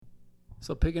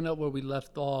So picking up where we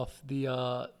left off,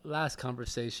 the last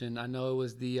conversation, I know it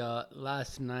was the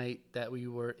last night that we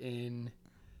were in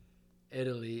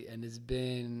Italy, and it's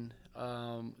been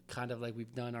kind of like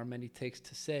we've done our many takes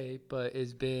to say, but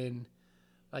it's been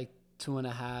like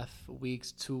 2.5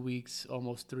 weeks, 2 weeks,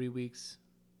 almost 3 weeks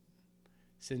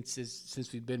since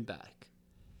we've been back,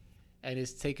 and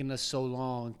it's taken us so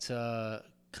long to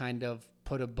kind of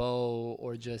put a bow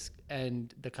or just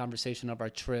end the conversation of our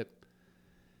trip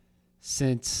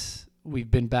since we've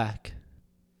been back.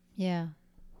 Yeah.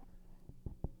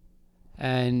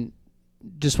 And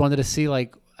just wanted to see,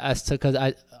 like, as to,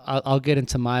 because I'll get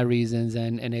into my reasons,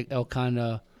 and it'll kind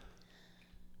of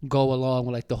go along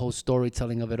with like the whole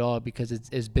storytelling of it all, because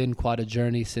it's been quite a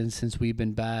journey since we've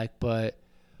been back. But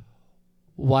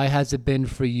why has it been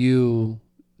for you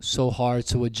so hard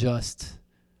to adjust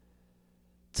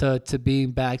to being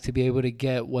back, to be able to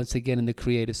get once again in the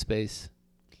creative space?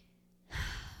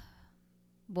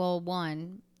 Well,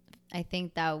 one, I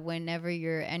think that whenever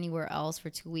you're anywhere else for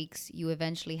 2 weeks, you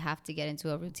eventually have to get into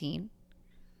a routine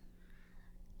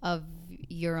of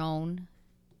your own,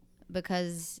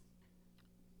 because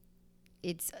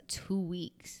it's 2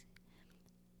 weeks,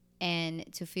 and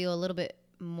to feel a little bit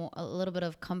more, a little bit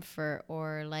of comfort,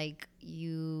 or like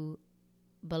you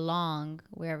belong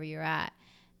wherever you're at,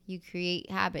 you create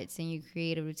habits and you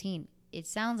create a routine. It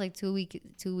sounds like 2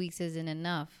 weeks isn't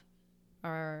enough,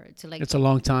 or to like, It's a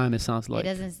long time, it sounds like. it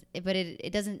doesn't, but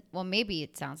it doesn't. Well, maybe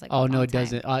it sounds like Oh, a no, long it time.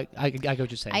 doesn't. I get what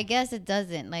you're saying. I guess it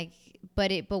doesn't, like,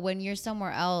 but when you're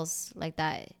somewhere else like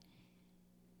that,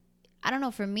 I don't know.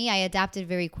 For me, I adapted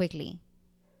very quickly.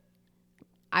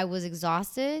 I was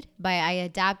exhausted, but I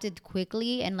adapted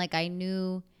quickly, and like I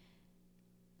knew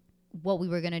what we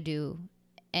were gonna do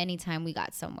anytime we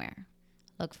got somewhere.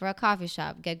 Look for a coffee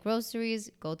shop, get groceries,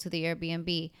 go to the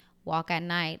Airbnb, walk at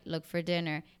night, look for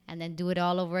dinner, and then do it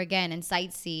all over again and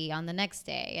sightsee on the next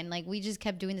day. And like we just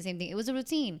kept doing the same thing. It was a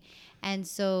routine. And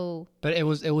so, But it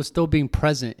was still being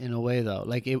present in a way, though.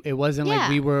 Like it wasn't like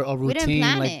we yeah, were a we didn't routine,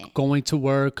 plan like it. going to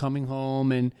work, coming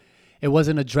home, and it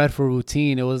wasn't a dreadful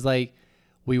routine. It was like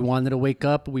we wanted to wake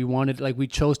up. We wanted, like, we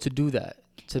chose to do that,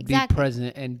 to be Exactly.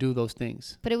 present and do those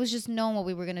things. But it was just knowing what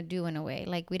we were gonna do in a way.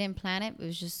 Like we didn't plan it.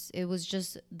 It was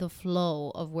just the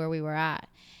flow of where we were at.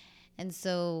 And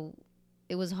so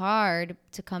it was hard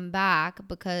to come back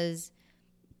because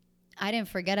I didn't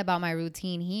forget about my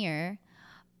routine here,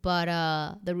 but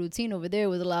the routine over there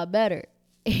was a lot better.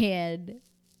 And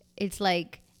it's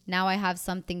like now I have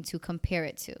something to compare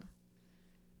it to.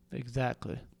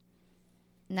 Exactly.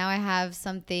 Now I have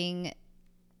something,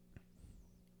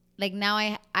 like now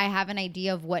I have an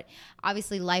idea of what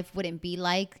obviously life wouldn't be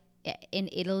like in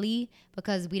Italy,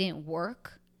 because we didn't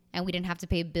work and we didn't have to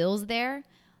pay bills there.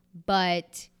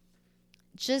 But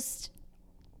just,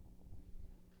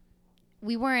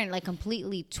 we weren't like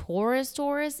completely tourist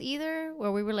either,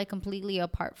 where we were like completely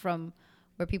apart from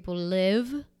where people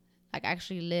live, like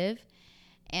actually live.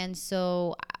 And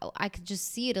so I could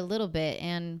just see it a little bit.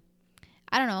 And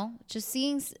I don't know, just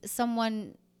seeing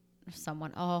someone,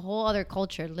 a whole other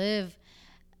culture live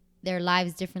their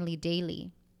lives differently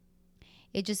daily.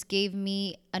 It just gave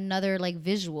me another like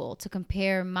visual to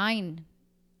compare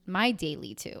my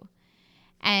daily to.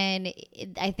 And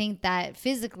I think that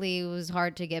physically it was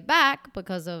hard to get back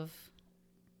because of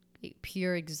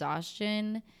pure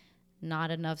exhaustion,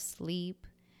 not enough sleep,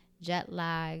 jet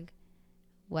lag,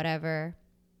 whatever.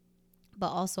 But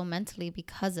also mentally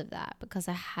because of that, because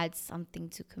I had something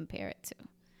to compare it to.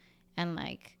 And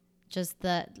like just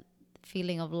the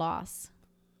feeling of loss.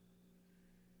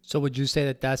 So would you say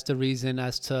that that's the reason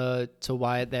as to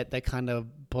why that kind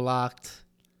of blocked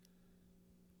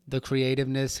the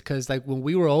creativeness? Because like when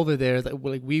we were over there,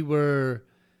 like we were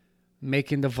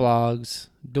making the vlogs,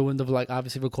 doing the vlog,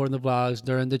 obviously recording the vlogs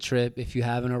during the trip. If you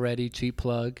haven't already, cheap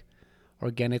plug,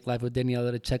 Organic Life with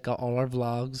Daniela, to check out all our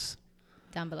vlogs.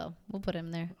 Down below. We'll put them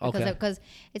there. Okay. Because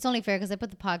it's only fair, because I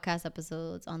put the podcast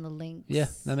episodes on the links. Yeah,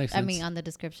 that makes sense. I mean, on the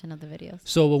description of the videos.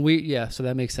 So so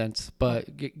that makes sense.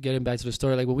 But getting back to the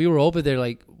story, like when we were over there,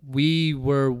 like we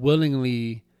were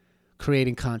willingly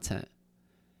creating content.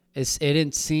 It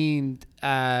didn't seem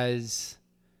as,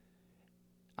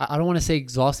 I don't want to say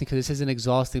exhausting, because this isn't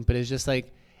exhausting, but it's just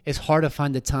like, it's hard to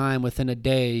find the time within a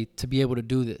day to be able to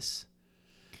do this.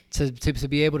 To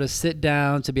be able to sit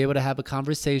down, to be able to have a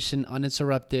conversation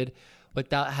uninterrupted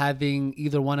without having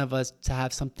either one of us to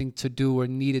have something to do or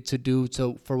needed to do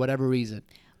for whatever reason.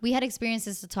 We had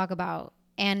experiences to talk about,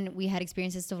 and we had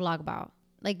experiences to vlog about.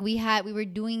 Like we were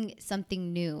doing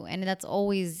something new, and that's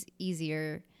always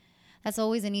easier. That's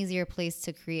always an easier place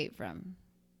to create from.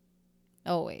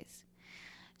 Always.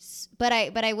 But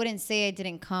I wouldn't say I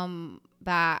didn't come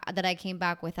I came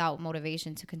back without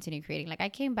motivation to continue creating. Like I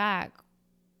came back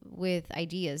with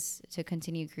ideas to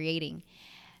continue creating.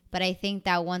 But I think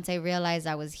that once I realized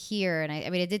I was here, and I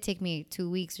mean, it did take me 2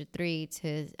 weeks or 3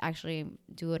 to actually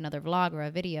do another vlog or a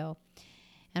video.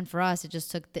 And for us, it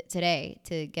just took today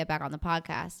to get back on the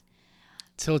podcast.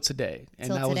 Till today.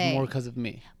 And that was more because of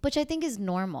me. Which I think is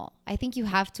normal. I think you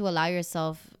have to allow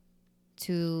yourself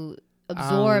to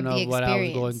absorb the experience. What I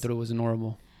was going through was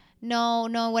normal. No.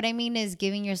 What I mean is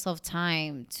giving yourself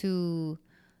time to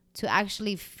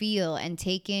actually feel and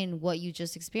take in what you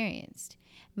just experienced.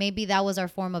 Maybe that was our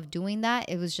form of doing that.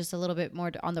 It was just a little bit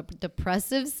more on the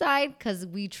depressive side because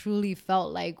we truly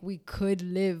felt like we could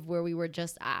live where we were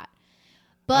just at.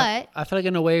 But I feel like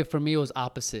in a way for me it was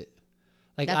opposite.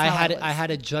 Like I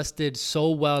had adjusted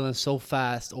so well and so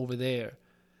fast over there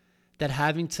that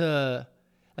having to,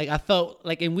 like, I felt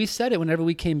like, and we said it whenever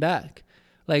we came back,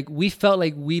 like we felt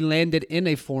like we landed in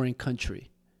a foreign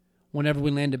country whenever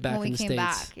we landed back in the States.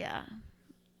 Back, yeah.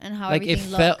 And how like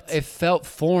everything looked. It felt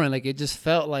foreign. Like it just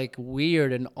felt like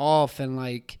weird and off and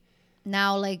like.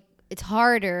 Now, like, it's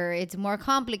harder. It's more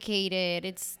complicated.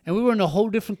 And we were in a whole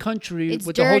different country with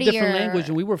dirtier. a whole different language,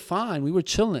 and we were fine. We were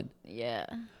chilling. Yeah.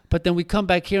 But then we come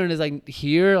back here, and it's like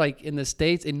here, like in the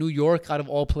States, in New York, out of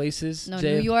all places. No,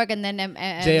 New York, and then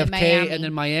JFK, Miami. and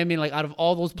then Miami. Like out of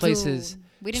all those places, dude,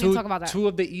 we didn't even talk about that. 2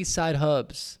 of the East Side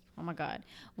hubs. Oh my God,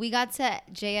 we got to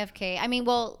JFK. I mean,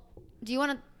 well, do you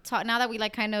want to talk now that we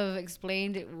like kind of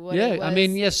explained what it was? I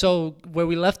mean, yeah. So where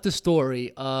we left the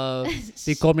story of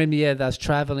the Come Miedas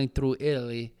traveling through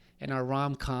Italy in our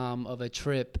rom-com of a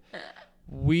trip,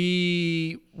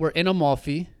 we were in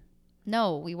Amalfi.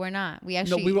 No, we were not. We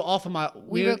actually we were off of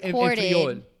we recorded in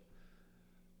Friuli.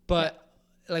 But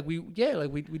like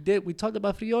we talked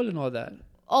about Friuli and all that.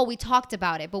 Oh, we talked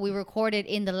about it, but we recorded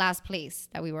in the last place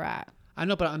that we were at. I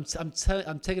know, but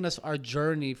I'm taking us our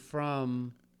journey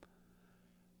from,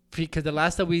 because the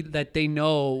last that they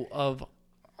know of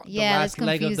the last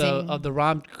leg of the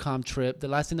rom-com trip, the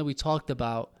last thing that we talked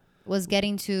about was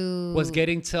getting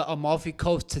to Amalfi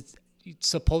Coast to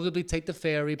supposedly take the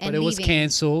ferry, but it was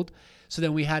canceled. So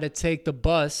then we had to take the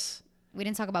bus. We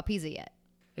didn't talk about Pisa yet.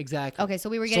 Exactly. Okay, so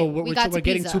we're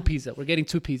getting to Pisa. We're getting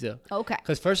to Pisa. Okay.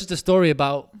 Because first it's the story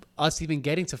about us even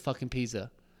getting to fucking Pisa.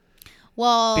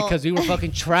 Well, because we were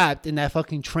fucking trapped in that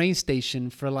fucking train station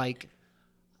for like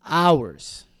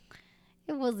hours.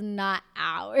 It was not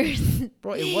hours.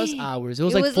 Bro, it was hours. It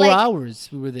was like 4 hours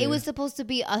we were there. It was supposed to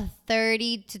be a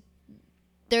 30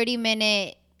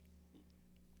 minute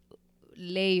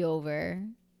layover,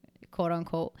 quote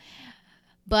unquote.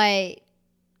 But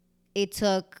it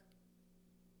took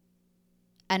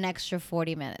an extra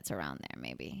 40 minutes around there,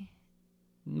 maybe.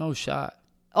 No shot.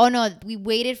 Oh, no. We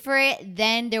waited for it.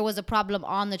 Then there was a problem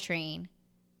on the train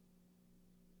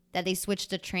that they switched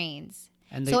the trains.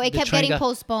 And so it kept getting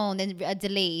postponed and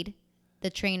delayed, the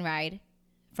train ride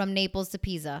from Naples to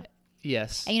Pisa.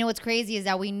 Yes. And you know what's crazy is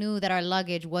that we knew that our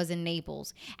luggage was in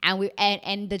Naples.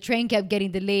 And the train kept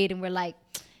getting delayed. And we're like,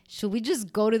 should we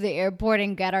just go to the airport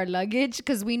and get our luggage?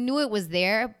 Because we knew it was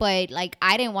there. But like,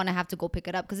 I didn't want to have to go pick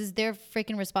it up because it's their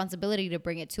freaking responsibility to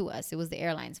bring it to us. It was the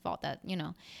airline's fault that, you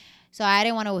know. So I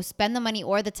didn't want to spend the money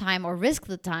or the time or risk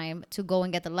the time to go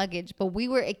and get the luggage. But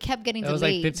it kept getting delayed. It was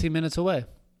like 15 minutes away.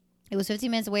 It was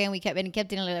 15 minutes away, and it kept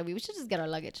getting like, we should just get our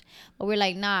luggage. But we're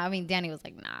like, nah. I mean, Danny was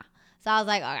like, nah. So I was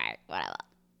like, all right,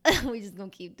 whatever. We just gonna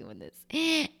keep doing this.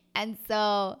 And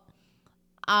so,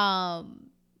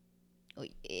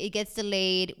 it gets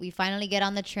delayed. We finally get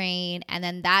on the train, and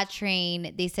then that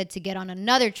train, they said to get on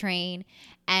another train,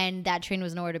 and that train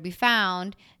was nowhere to be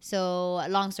found. So,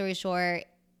 long story short,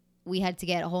 we had to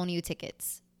get whole new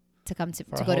tickets to come to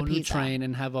go to Pisa. For a whole new train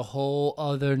and have a whole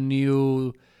other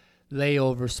new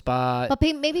layover spot. But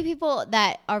maybe people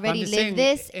that already live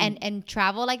this and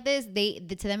travel like this,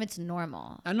 to them it's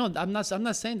normal. I know. I'm not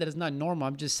saying that it's not normal.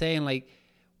 I'm just saying, like,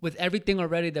 with everything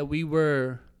already that we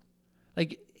were,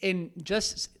 like, in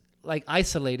just like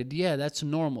isolated. Yeah, that's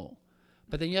normal.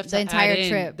 But then you have to add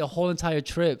in the whole entire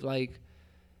trip. Like,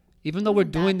 even though we're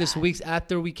doing this weeks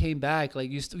after we came back, like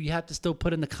you have to still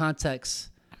put in the context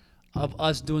of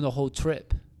us doing the whole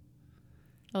trip.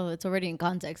 Oh, it's already in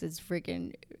context. It's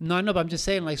freaking. No, I know, but I'm just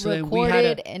saying, like, so then we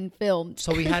had and filmed.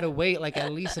 So we had to wait like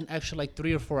at least an extra like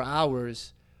 3 or 4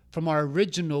 hours from what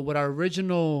our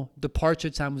original departure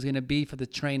time was going to be for the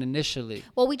train initially.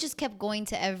 Well, we just kept going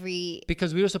to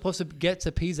because we were supposed to get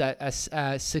to Pisa at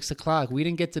 6:00. We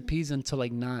didn't get to Pisa until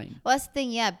like 9. Well, that's the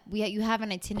thing. Yeah, you have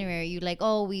an itinerary. You like,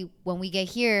 when we get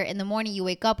here in the morning, you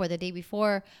wake up, or the day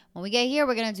before, when we get here,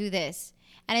 we're gonna do this.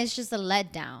 And it's just a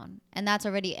letdown. And that's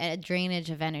already a drainage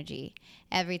of energy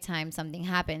every time something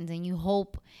happens. And you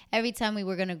hope, every time we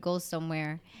were going to go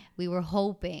somewhere, we were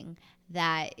hoping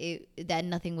that that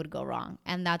nothing would go wrong.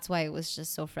 And that's why it was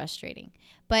just so frustrating.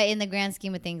 But in the grand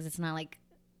scheme of things, it's not like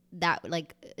that,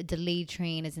 like a delayed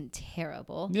train isn't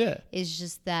terrible. Yeah. It's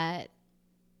just that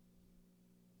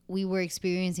we were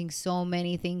experiencing so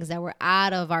many things that were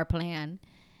out of our plan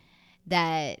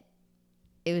that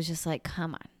it was just like,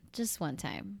 come on, just one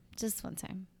time.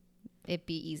 It'd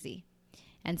be easy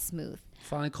and smooth.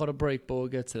 Finally caught a break, but we'll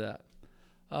get to that.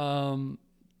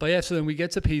 But yeah, so then we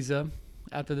get to Pisa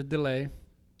after the delay.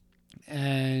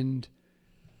 And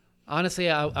honestly,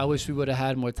 I wish we would have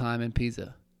had more time in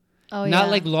Pisa. Oh, Not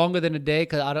yeah. like longer than a day,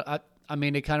 because I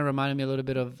mean, it kind of reminded me a little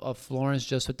bit of Florence,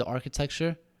 just with the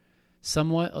architecture,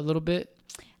 somewhat, a little bit.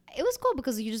 It was cool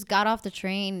because you just got off the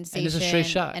train station. And it's a straight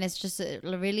shot. And it's just a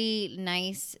really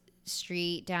nice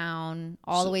street down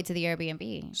all the way to the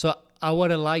Airbnb. So I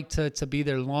would have liked to be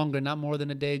there longer, not more than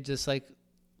a day, just like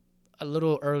a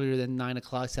little earlier than 9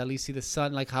 o'clock to at least see the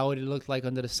sun, like how it looked like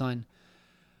under the sun.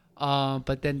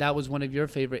 But then that was one of your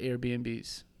favorite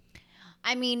Airbnbs.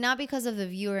 I mean, not because of the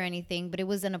view or anything, but it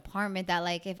was an apartment that,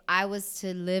 like, if I was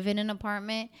to live in an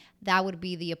apartment, that would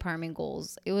be the apartment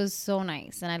goals. It was so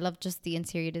nice, and I love just the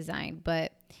interior design.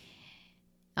 But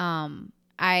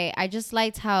I just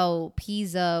liked how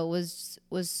Pisa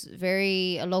was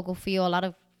very a local feel. A lot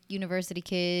of university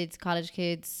kids, college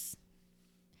kids,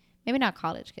 maybe not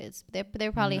college kids.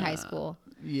 They're probably high school.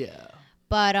 Yeah.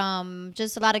 But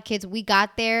just a lot of kids. We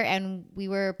got there and we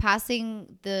were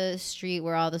passing the street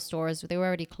where all the stores, they were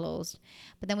already closed.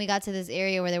 But then we got to this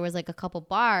area where there was like a couple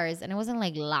bars, and it wasn't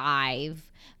like live,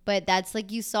 but that's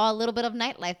like you saw a little bit of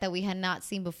nightlife that we had not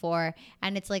seen before.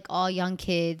 And it's like all young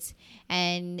kids,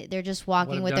 and they're just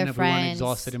walking with their friends.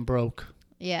 Exhausted and broke.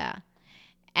 Yeah.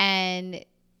 And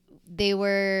they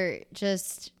were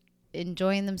just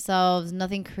enjoying themselves,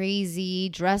 nothing crazy,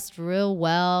 dressed real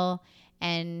well.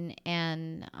 And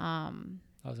I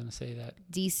was gonna say that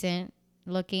decent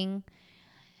looking.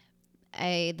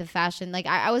 The fashion, like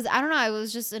I don't know, I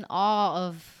was just in awe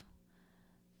of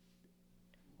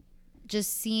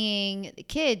just seeing the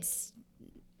kids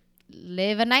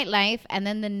live a nightlife. And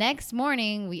then the next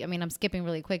morning, I'm skipping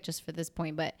really quick just for this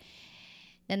point, but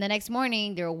then the next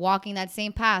morning they're walking that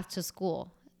same path to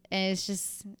school, and it's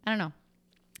just, I don't know.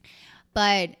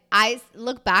 But I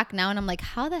look back now and I'm like,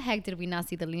 how the heck did we not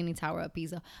see the Leaning Tower of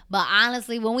Pisa? But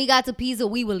honestly, when we got to Pisa,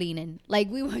 we were leaning.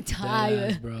 Like, we were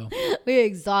tired. Yes, bro. We were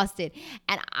exhausted.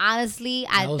 And honestly,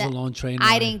 that was a long train ride.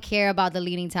 I didn't care about the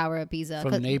Leaning Tower of Pisa.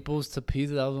 From Naples to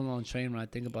Pisa, that was a long train ride.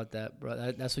 Think about that,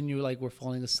 bro. That's when you were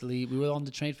falling asleep. We were on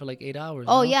the train for like 8 hours.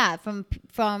 Oh, no? yeah. From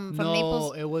Naples.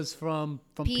 No, it was from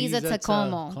Pisa to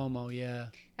Como. Como, yeah.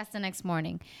 That's the next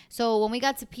morning. So when we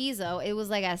got to Pisa, it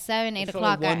was like at 7, 8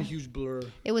 o'clock. Like one huge blur.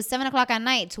 It was 7 o'clock at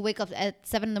night to wake up at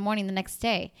 7 in the morning the next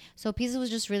day. So Pisa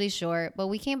was just really short. But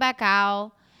we came back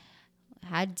out,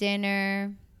 had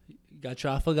dinner. Got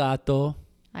your affogato.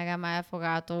 I got my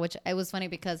affogato, which it was funny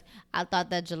because I thought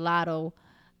that affogato,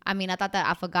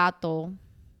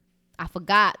 I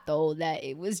forgot though that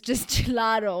it was just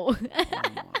gelato.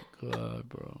 Oh my God,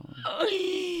 bro.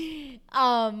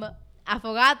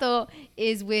 Affogato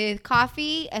is with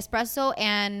coffee, espresso,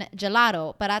 and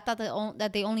gelato. But I thought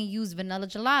that they only use vanilla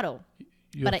gelato.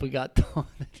 You forgot though.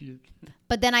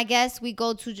 But then I guess we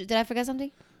go to... Did I forget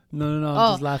something? No.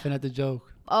 I'm just laughing at the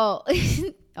joke. Oh.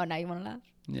 Oh, now you want to laugh?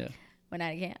 Yeah. When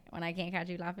I can't catch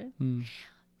you laughing? Mm.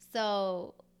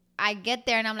 So I get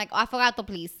there and I'm like, affogato,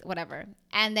 please. Whatever.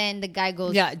 And then the guy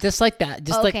goes... Yeah, just like that.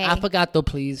 Just okay. like affogato,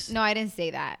 please. No, I didn't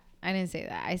say that. I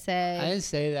said... I didn't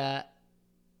say that.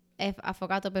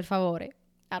 Affogato per favore.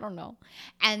 I don't know.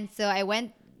 And so I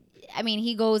went,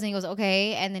 he goes and he goes,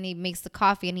 okay. And then he makes the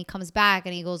coffee and he comes back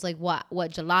and he goes like, what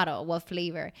gelato, what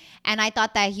flavor? And I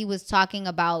thought that he was talking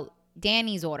about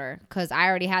Danny's order, because I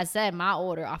already had said my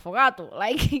order, affogato.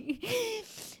 Like,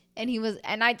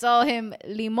 and I told him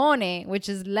limone, which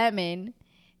is lemon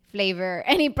flavor.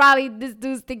 And this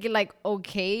dude's thinking like,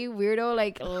 okay, weirdo,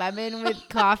 like lemon with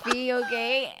coffee,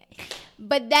 okay.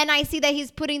 But then I see that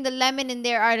he's putting the lemon in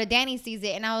there, or Danny sees it,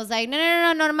 and I was like,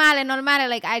 no, normale.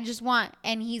 Like, I just want,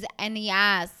 and he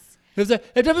asks. He was like,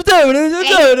 he kind of got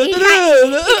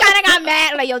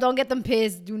mad, like, yo, don't get them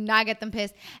pissed. Do not get them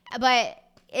pissed. But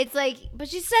it's like, but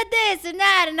she said this and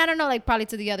that, and I don't know, like, probably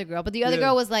to the other girl. But the other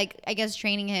girl was like, I guess,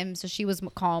 training him, so she was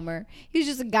calmer. He's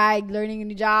just a guy learning a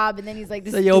new job, and then he's like,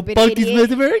 this stupid idiot. Yo, fuck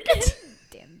these Americans.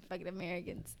 Damn, fucking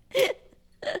Americans.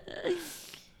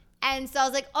 And so I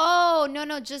was like, oh,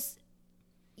 no, just,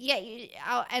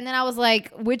 Yeah, and then I was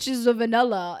like, which is the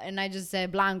vanilla? And I just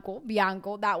said blanco,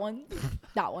 bianco, that one,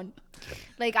 that one.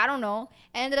 Like, I don't know.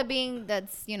 It ended up being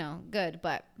that's, good.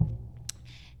 But,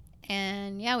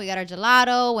 and yeah, we got our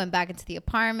gelato, went back into the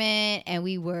apartment, and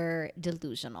we were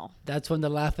delusional. That's when the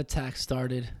laugh attack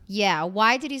started. Yeah.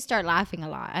 Why did he start laughing a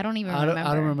lot? I don't even remember.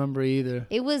 I don't remember either.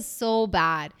 It was so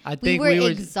bad. I think we were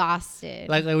exhausted.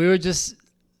 Like we were just,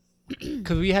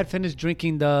 because we had finished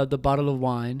drinking the bottle of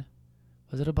wine.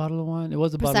 Was it a bottle of wine? It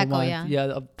was a Prosecco, bottle of wine. Yeah,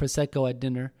 a Prosecco at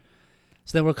dinner.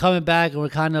 So then we're coming back and we're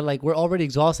kind of like, we're already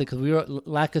exhausted because we were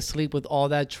lack of sleep with all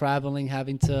that traveling,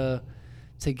 having to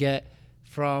get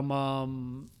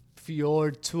from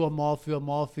Fjord to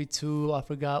Amalfi to, I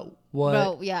forgot what.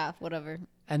 Bro, yeah, whatever.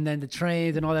 And then the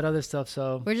trains and all that other stuff.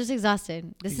 So we're just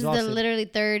exhausted. This is the literally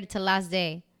third to last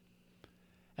day.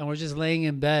 And we're just laying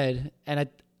in bed. And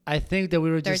I think that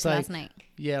we were just like, last night.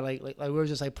 Yeah, like we were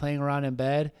just like playing around in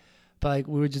bed. But like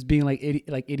we were just being like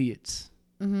idiots.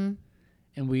 Mm-hmm.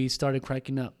 And we started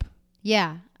cracking up.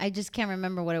 Yeah, I just can't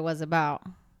remember what it was about.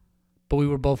 But we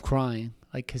were both crying,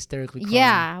 like hysterically crying.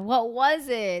 Yeah, what was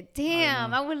it?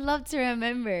 Damn, I would love to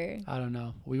remember. I don't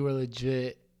know. We were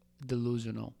legit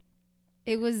delusional.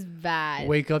 It was bad.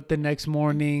 Wake up the next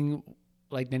morning,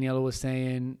 like Daniela was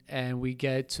saying, and we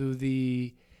get to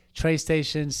the train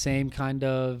station, same kind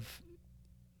of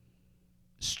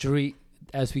street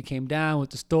as we came down with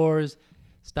the stores.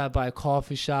 Stopped by a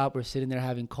coffee shop. We're sitting there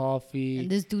having coffee. And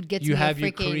this dude gets me a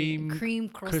freaking cream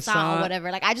croissant or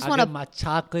whatever. Like, I just want my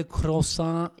chocolate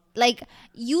croissant. Like,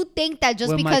 you think that just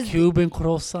with because my Cuban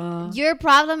croissant. Your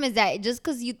problem is that just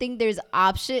because you think there's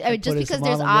options, I mean, just because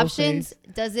there's options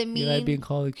doesn't mean. You like being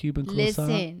called a Cuban croissant?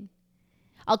 Listen.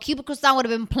 A Cuban croissant would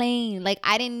have been plain. Like,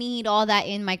 I didn't need all that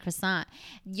in my croissant.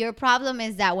 Your problem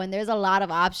is that when there's a lot of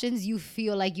options, you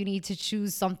feel like you need to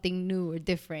choose something new or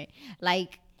different.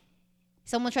 Like,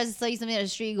 someone tries to sell you something on the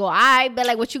street, you go, all right, but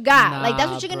like, what you got? Like,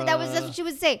 that's what you're gonna. That's what you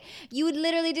would say. You would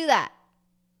literally do that.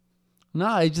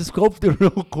 Nah, I just go through real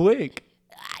quick.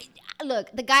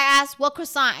 Look, the guy asked what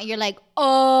croissant, and you're like,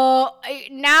 oh,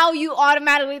 now you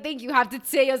automatically think you have to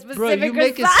say a specific croissant. Bro, you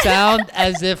make it sound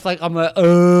as if like I'm like,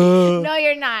 No,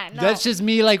 you're not. No. That's just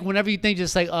me. Like whenever you think,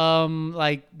 just like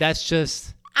that's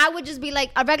just. I would just be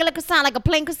like a regular croissant, like a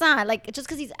plain croissant, like just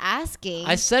because he's asking.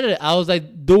 I said it. I was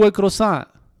like, do a croissant.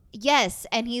 Yes,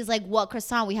 and he's like, what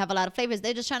croissant? We have a lot of flavors.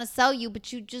 They're just trying to sell you,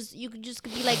 but you could just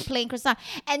be like plain croissant.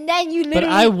 And then you literally. But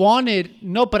I wanted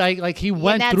he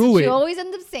went through it. You always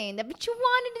end up saying that, but you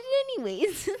wanted it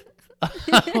anyways.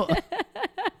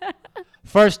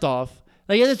 First off,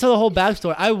 like you have to tell the whole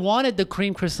backstory. I wanted the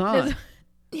cream croissant.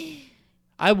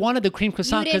 I wanted the cream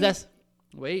croissant because that's.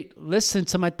 Wait, listen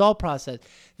to my thought process.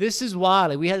 This is why,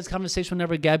 like, we had this conversation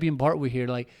whenever Gabby and Bart were here.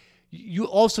 Like, you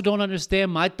also don't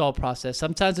understand my thought process.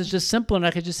 Sometimes it's just simple, and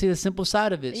I can just see the simple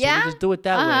side of it. So we just do it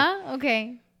that way.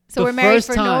 Okay. So we're married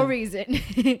for no reason.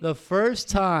 The first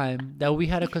time that we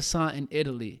had a croissant in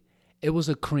Italy, it was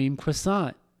a cream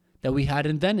croissant that we had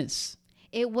in Venice.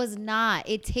 It was not.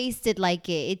 It tasted like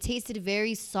it. It tasted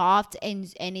very soft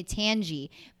and tangy,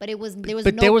 but there was no cream in it.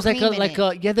 But there was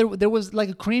there was like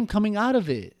a cream coming out of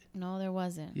it. No, there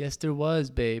wasn't. Yes, there was,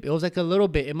 babe. It was like a little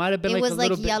bit. It might have been like a little bit. It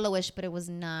was like yellowish, but it was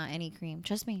not any cream.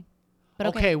 Trust me. But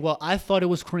okay, well, I thought it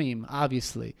was cream,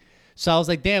 obviously. So I was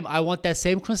like, damn, I want that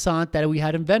same croissant that we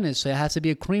had in Venice. So it has to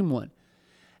be a cream one.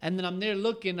 And then I'm there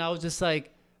looking. I was just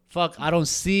like, fuck, I don't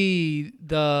see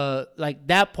the, like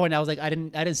that point. I was like, I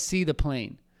didn't see the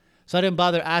plane. So I didn't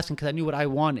bother asking because I knew what I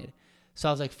wanted. So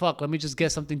I was like, fuck, let me just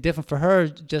get something different for her,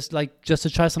 just to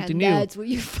try something new. That's where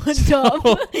you fucked up.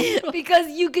 Because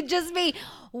you could just make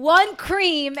one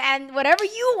cream and whatever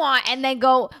you want and then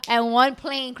go and one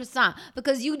plain croissant.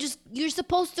 Because you're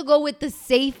supposed to go with the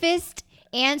safest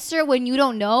answer when you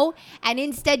don't know, and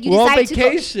instead you decide to go. We're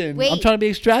on vacation. I'm trying to be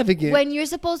extravagant. When you're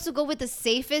supposed to go with the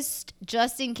safest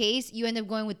just in case, you end up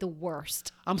going with the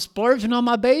worst. I'm splurging on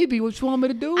my baby. What you want me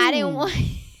to do? I didn't want...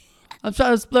 I'm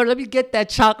trying to splurge. Let me get that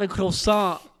chocolate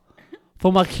croissant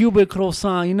for my Cuban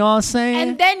croissant. You know what I'm saying?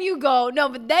 And then you go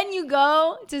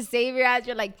to save your ass.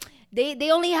 You're like, they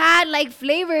only had like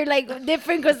flavored like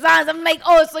different croissants. I'm like,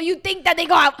 oh, so you think that they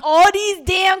gonna have all these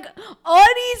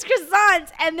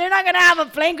croissants and they're not gonna have a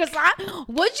plain croissant?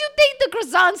 What you think the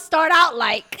croissants start out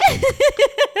like?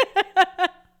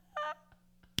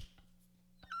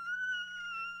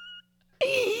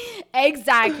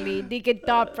 Exactly. The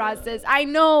thought process. I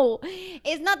know.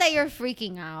 It's not that you're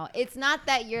freaking out. It's not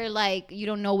that you're like you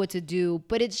don't know what to do,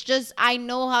 but it's just I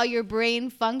know how your brain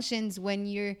functions when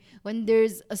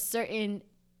there's a certain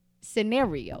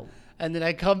scenario. And then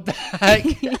I come back. I'm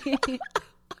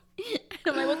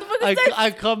like, what the fuck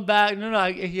I come back.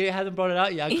 No, he hasn't brought it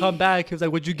out yet. I come back. He was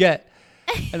like, "What'd you get?"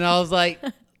 And I was like,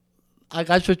 "I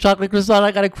got your chocolate croissant.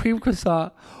 I got a cream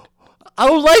croissant. I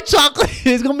don't like chocolate.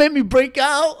 It's gonna make me break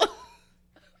out."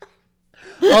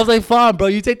 I was like, "Fine, bro.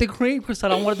 You take the cream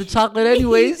croissant. I wanted the chocolate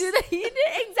anyways."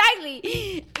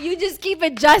 Exactly. You just keep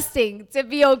adjusting to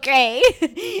be okay.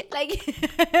 Like.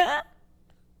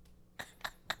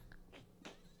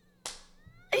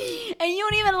 And you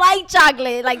don't even like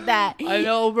chocolate like that. I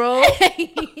know, bro.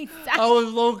 Exactly. I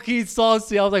was low-key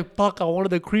saucy. I was like, fuck, I wanted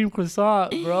the cream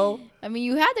croissant, bro. I mean,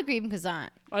 you had the cream croissant.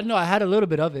 I know, I had a little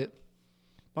bit of it.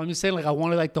 But I'm just saying, like, I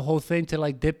wanted, like, the whole thing to,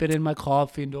 like, dip it in my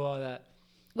coffee and do all that.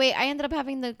 Wait, I ended up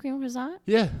having the cream croissant?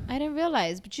 Yeah. I didn't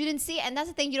realize. But you didn't see. And that's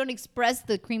the thing. You don't express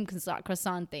the cream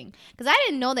croissant thing. Because I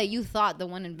didn't know that you thought the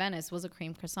one in Venice was a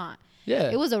cream croissant. Yeah.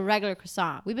 It was a regular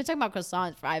croissant. We've been talking about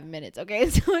croissants for 5 minutes, okay?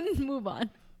 So move on.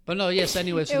 But no, yes,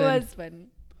 anyway. So it then, was funny.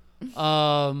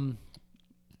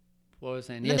 What was I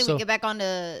saying? Yeah, so we get back on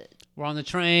the... We're on the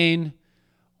train.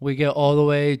 We get all the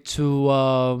way to,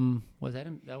 was that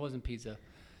that wasn't Pisa.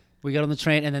 We get on the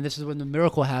train, and then this is when the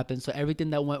miracle happened. So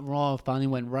everything that went wrong finally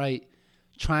went right.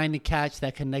 Trying to catch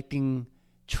that connecting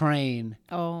train.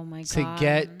 Oh my god. To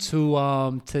get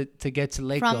to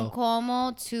Lecco. From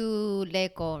Como to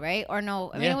Lecco, right? Or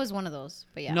no, I mean it was one of those,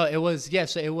 but yeah. No, it was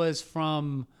so it was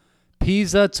from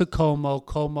Pisa to Como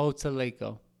to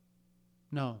Lecco.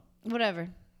 No. Whatever.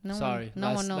 Sorry.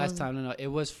 No one knows. Last time, no. It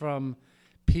was from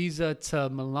Pisa to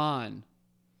Milan.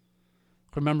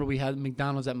 Remember, we had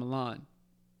McDonald's at Milan.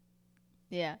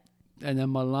 Yeah. And then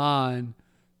Milan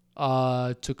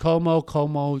to Como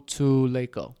to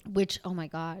Lecco. Which, oh my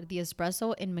God, the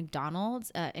espresso in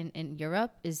McDonald's in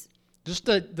Europe is... Just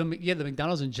the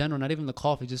McDonald's in general, not even the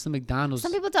coffee, just the McDonald's.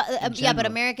 Some people talk, but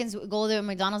Americans go there at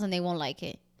McDonald's and they won't like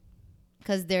it.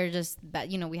 Because they're just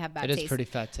bad, we have bad taste. It is pretty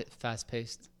fast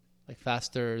paced. Like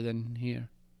faster than here.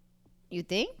 You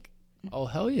think? Oh,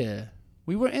 hell yeah.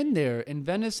 We were in there in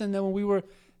Venice, and then when we were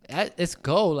at It's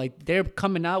Go, like they're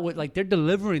coming out with, like they're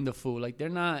delivering the food. Like they're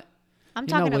not. I'm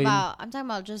talking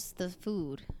about just the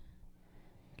food.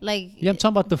 Like, yeah, I'm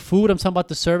talking about the food. I'm talking about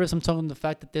the service. I'm talking about the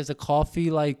fact that there's a coffee,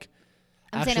 like,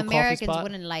 I'm saying Americans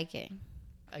wouldn't like it.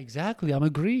 Exactly. I'm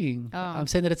agreeing. Oh. I'm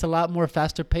saying that it's a lot more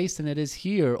faster paced than it is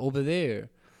here, over there.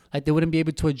 Like, they wouldn't be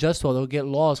able to adjust well. They'll get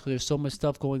lost because there's so much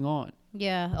stuff going on.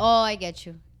 Yeah. Oh, I get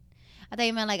you. I thought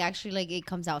you meant, like, actually, like, it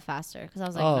comes out faster. Because I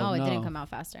was like, no, it didn't come out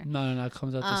faster. No. It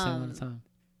comes out the same amount of time.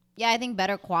 Yeah, I think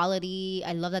better quality.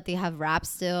 I love that they have wraps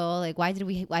still. Like, why do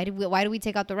we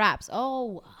take out the wraps?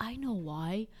 Oh, I know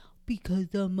why.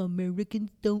 Because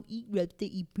Americans don't eat wraps; they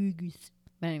eat burgers.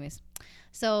 But anyways,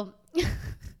 so.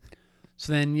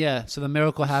 So the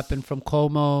miracle happened from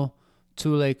Como to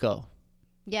Lecco.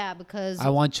 Yeah, because I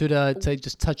want you to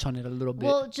just touch on it a little bit.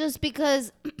 Well, just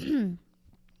because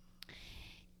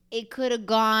it could have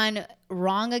gone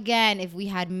wrong again if we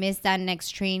had missed that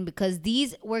next train, because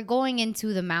we're going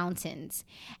into the mountains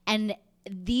and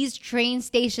these train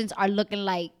stations are looking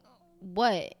like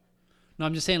what? No,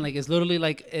 I'm just saying, like, it's literally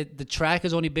like the track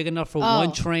is only big enough for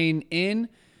one train in,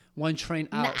 one train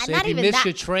out. So if you miss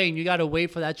your train, you got to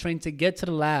wait for that train to get to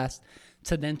the last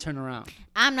to then turn around.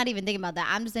 I'm not even thinking about that.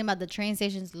 I'm just thinking about the train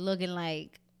stations looking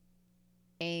like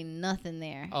ain't nothing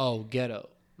there. Oh, ghetto.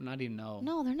 Not even know.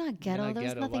 No, they're not ghetto. They're not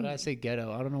ghetto. Why did I say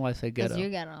ghetto? I don't know why I say ghetto. Because you're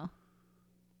ghetto.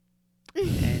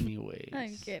 Anyways.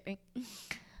 I'm kidding.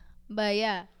 But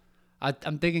yeah.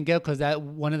 I'm thinking ghetto because that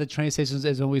one of the train stations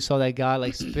is when we saw that guy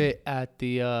like spit at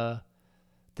the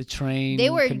train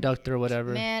conductor or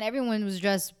whatever. Man, everyone was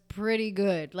dressed pretty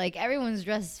good. Like, everyone's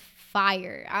dressed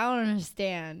fire. I don't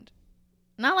understand.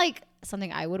 Not like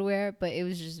something I would wear, but it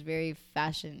was just very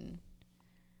fashion.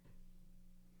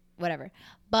 Whatever.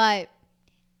 But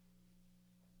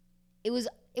it was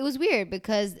weird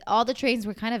because all the trains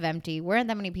were kind of empty. Weren't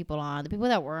that many people on. The people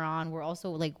that were on were also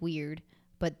like weird,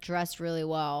 but dressed really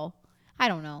well. I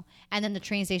don't know. And then the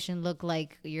train station looked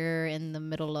like you're in the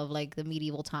middle of like the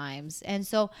medieval times. And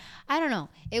so I don't know.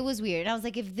 It was weird. And I was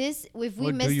like, if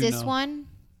we miss this one,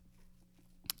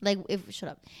 like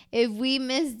if we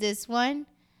miss this one,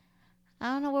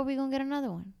 I don't know where we're gonna get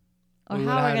another one. Or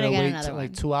how we're gonna get another one.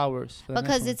 Like 2 hours.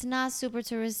 Because it's not super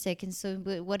touristic, and so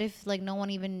what if like no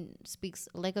one even speaks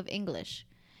like of English?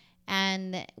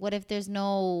 And what if there's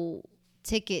no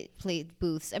ticket plate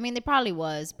booths? I mean, there probably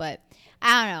was, but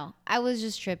I don't know. I was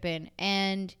just tripping,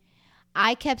 and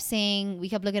we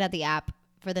kept looking at the app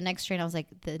for the next train. I was like,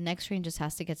 the next train just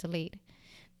has to get delayed.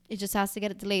 It just has to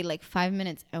get delayed like 5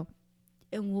 minutes, and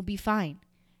we'll be fine.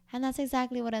 And that's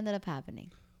exactly what ended up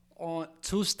happening. On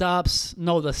 2 stops,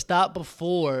 no, the stop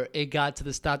before it got to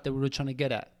the stop that we were trying to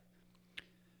get at.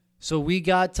 So we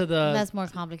got to the. That's more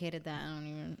complicated than I don't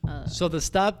even. So the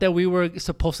stop that we were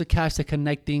supposed to catch the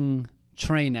connecting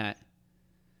train at,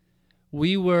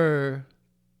 we were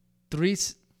three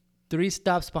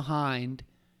stops behind,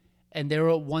 and they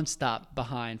were one stop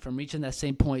behind from reaching that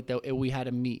same point that we had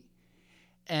to meet.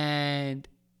 And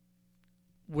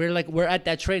we're at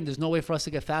that train. There's no way for us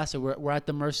to get faster. We're at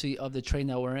the mercy of the train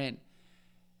that we're in.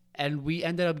 And we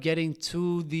ended up getting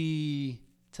to the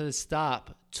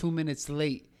stop 2 minutes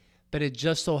late. But it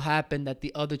just so happened that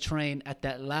the other train at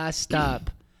that last stop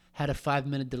had a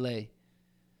 5-minute delay.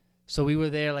 So we were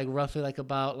there roughly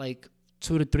about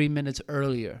 2 to 3 minutes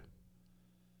earlier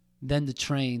than the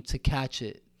train to catch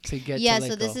it, to get to Lecco. Yeah,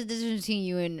 so this is the difference between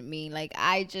you and me.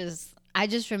 I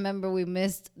just remember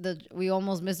we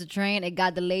almost missed the train. It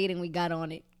got delayed and we got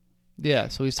on it. Yeah,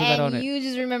 so we still got on it. And you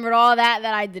just remembered all that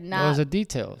I did not. Those are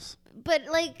details. But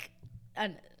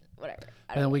whatever.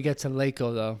 And then we get to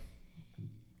Lecco though.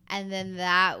 And then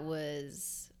that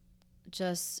was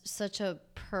just such a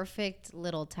perfect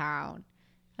little town.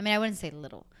 I mean, I wouldn't say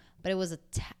little, but it was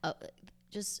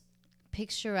just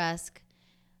picturesque,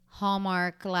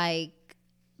 Hallmark,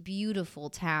 beautiful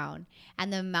town.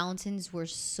 And the mountains were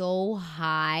so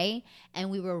high,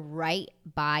 and we were right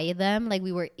by them.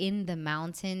 We were in the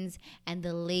mountains, and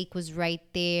the lake was right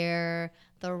there.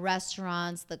 The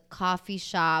restaurants, the coffee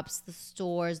shops, the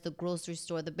stores, the grocery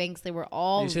store, the banks, they were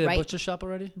all Did you see the butcher shop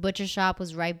already? Butcher shop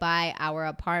was right by our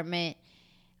apartment,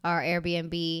 our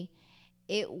Airbnb.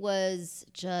 It was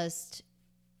just,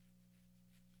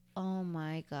 oh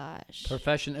my gosh.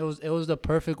 Perfection. It was the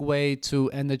perfect way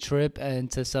to end the trip and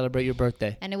to celebrate your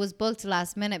birthday. And it was booked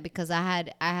last minute because I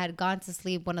had gone to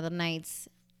sleep one of the nights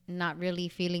not really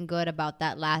feeling good about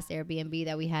that last Airbnb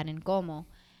that we had in Como.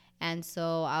 And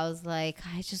so I was like,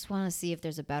 I just want to see if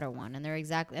there's a better one. And there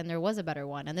was a better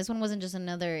one. And this one wasn't just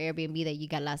another Airbnb that you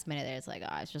got last minute there. It's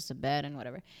it's just a bed and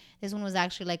whatever. This one was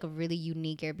actually a really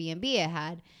unique Airbnb. It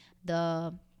had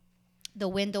the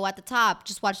window at the top.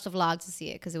 Just watch the vlog to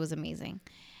see it because it was amazing.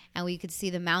 And we could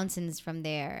see the mountains from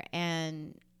there.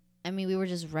 And I mean, we were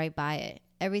just right by it.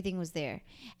 Everything was there.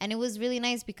 And it was really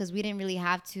nice because we didn't really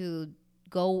have to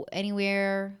go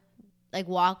anywhere,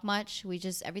 walk much.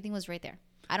 Everything was right there.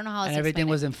 I don't know how else to explain it. Everything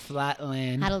was in flat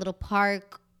land. Had a little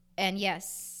park, and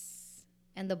yes,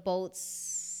 and the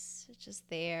boats just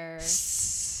there.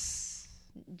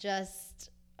 Just,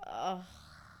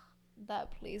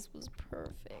 that place was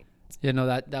perfect. Yeah, no,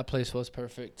 that place was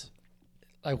perfect.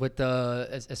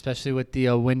 Especially with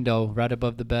the window right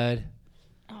above the bed.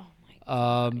 Oh my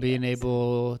God. Being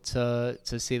able to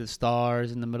see the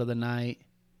stars in the middle of the night.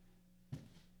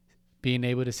 Being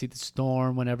able to see the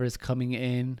storm whenever it's coming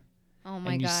in. Oh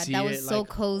my God, that was so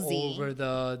cozy. Over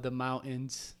the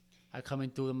mountains,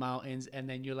 coming through the mountains, and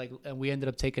then and we ended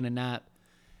up taking a nap,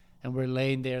 and we're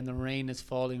laying there, and the rain is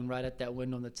falling right at that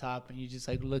window on the top, and you're just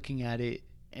looking at it,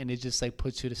 and it just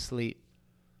puts you to sleep.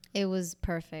 It was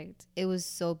perfect. It was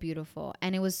so beautiful,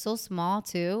 and it was so small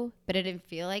too, but it didn't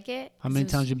feel like it. How many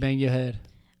times you banged your head?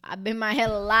 I banged my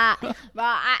head a lot,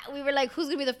 but we were like, who's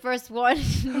gonna be the first one?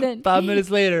 Then 5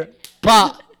 minutes later,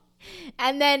 pop.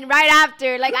 And then right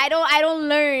after, I don't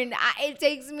learn. It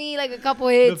takes me a couple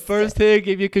hits. The first hit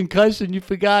gave you a concussion. You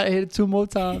forgot. I hit it 2 more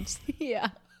times. Yeah,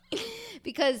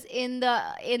 because in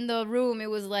the room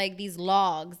it was these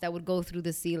logs that would go through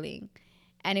the ceiling,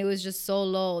 and it was just so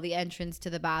low, the entrance to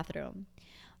the bathroom.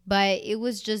 But it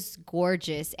was just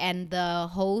gorgeous, and the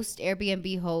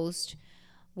Airbnb host,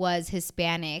 was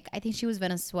Hispanic. I think she was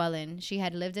Venezuelan. She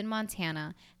had lived in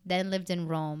Montana, then lived in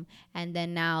Rome, and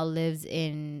then now lives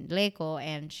in Lecco,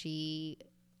 and she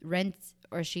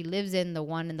lives in the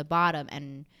one in the bottom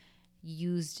and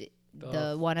used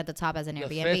the one at the top as an Airbnb.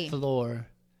 The fifth floor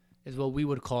is what we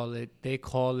would call it. They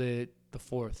call it the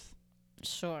fourth.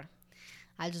 Sure.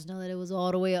 I just know that it was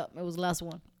all the way up. It was the last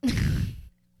one.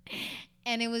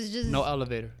 And it was just... No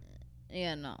elevator.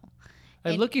 Yeah, no.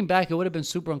 Looking back, it would have been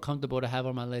super uncomfortable to have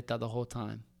our maleta the whole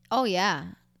time. Oh, yeah.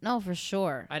 No, for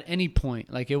sure. At any point.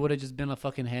 It would have just been a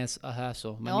fucking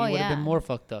hassle. My knee would have been more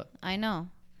fucked up. I know.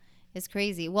 It's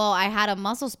crazy. Well, I had a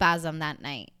muscle spasm that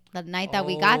night. The night that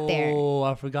we got there. Oh,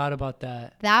 I forgot about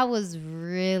that. That was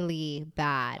really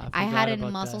bad. I had a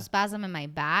muscle spasm in my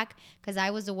back because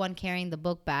I was the one carrying the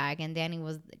book bag and Danny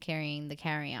was carrying the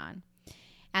carry-on.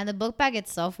 And the book bag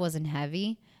itself wasn't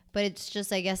heavy. But it's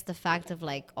just, I guess, the fact of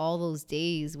all those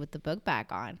days with the book bag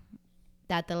on,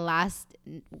 that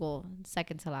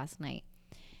second to last night,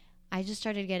 I just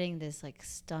started getting this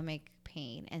stomach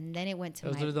pain, and then it went to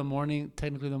it was the morning,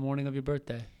 technically the morning of your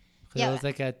birthday. Yeah, it was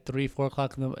at 3-4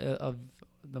 o'clock of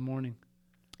the morning.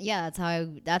 Yeah,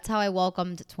 that's how I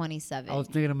welcomed I 27. was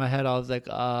thinking in my head, I was like,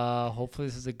 hopefully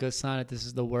this is a good sign. If this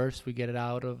is the worst, we get it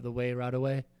out of the way right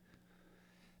away.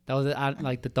 That was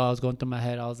like the thought was going through my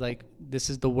head. I was like, this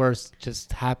is the worst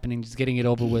just happening, just getting it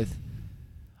over with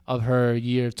of her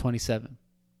year 27.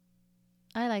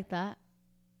 I like that.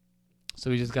 So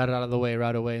we just got it out of the way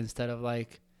right away instead of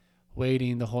like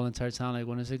waiting the whole entire time. Like,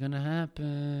 when is it going to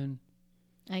happen?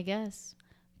 I guess.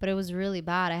 But it was really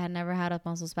bad. I had never had a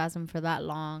muscle spasm for that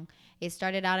long. It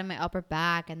started out in my upper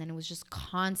back and then it was just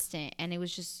constant. And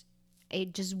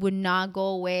it just would not go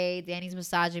away. Danny's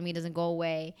massaging me, doesn't go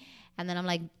away. And then I'm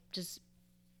like, just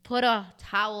put a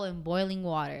towel in boiling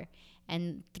water.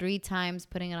 And 3 times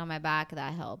putting it on my back,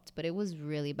 that helped. But it was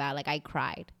really bad. Like, I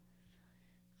cried.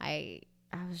 I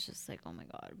was just like, oh my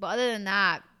God. But other than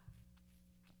that,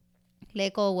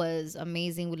 Lecco was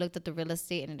amazing. We looked at the real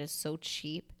estate and it is so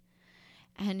cheap.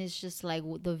 And it's just like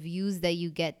the views that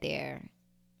you get there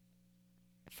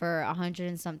for 100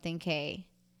 and something K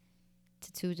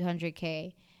to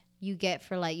 200K, you get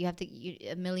for like, you have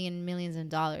to, millions of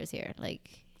dollars here.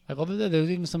 Like over there's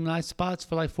even some nice spots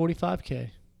for like 45K.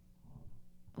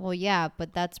 Well, yeah,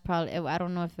 but that's probably, I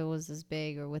don't know if it was as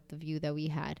big or with the view that we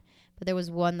had. But there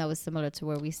was one that was similar to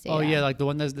where we stayed. Oh, yeah, like the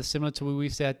one that's similar to where we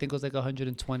stayed, I think it was like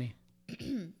 120.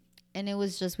 And it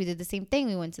was just, we did the same thing.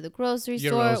 We went to the grocery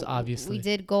Euros, store. obviously. We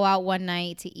did go out one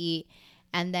night to eat.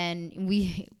 And then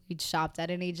we shopped at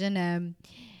an H&M.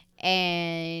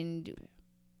 And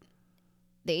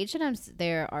the H&Ms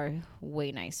there are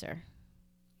way nicer.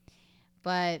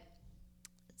 But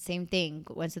same thing.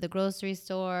 Went to the grocery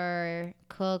store,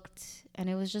 cooked. And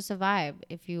it was just a vibe.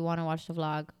 If you want to watch the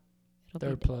vlog.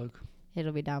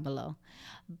 It'll be down below.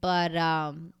 But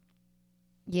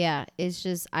yeah, it's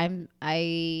just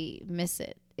I miss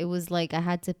it. It was like I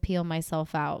had to peel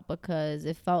myself out because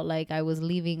it felt like I was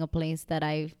leaving a place that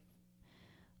I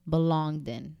belonged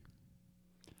in.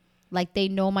 Like they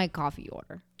know my coffee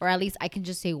order, or at least I can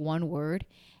just say one word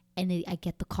and I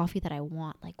get the coffee that I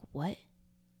want. Like what?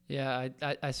 Yeah,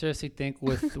 I seriously think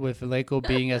with Lecco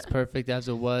being as perfect as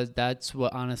it was, that's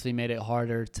what honestly made it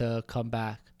harder to come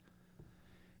back.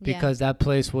 Because that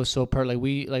place was so perfect.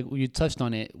 Like you touched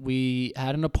on it. We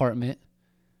had an apartment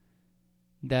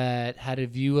that had a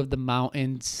view of the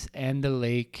mountains and the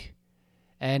lake,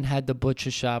 and had the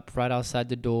butcher shop right outside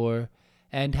the door,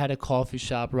 and had a coffee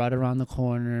shop right around the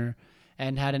corner,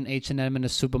 and had an H&M and a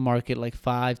supermarket like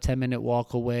 5-10 minute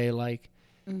walk away. Like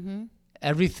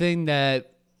everything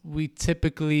that we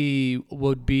typically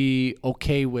would be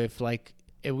okay with. Like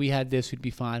if we had this, we'd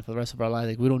be fine for the rest of our lives.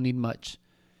 Like we don't need much.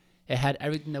 It had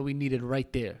everything that we needed right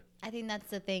there. I think that's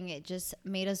the thing. It just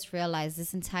made us realize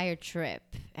this entire trip,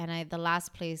 and the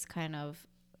last place kind of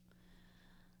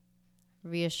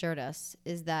reassured us,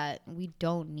 is that we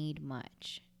don't need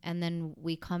much. And then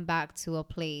we come back to a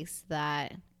place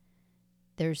that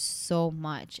there's so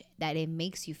much that it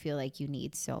makes you feel like you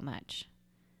need so much.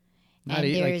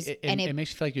 It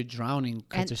makes you feel like you're drowning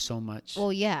because there's so much.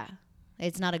 Well, yeah.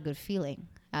 It's not a good feeling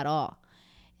at all.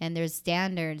 And there's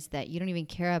standards that you don't even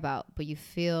care about, but you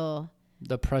feel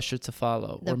the pressure to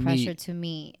follow, the pressure to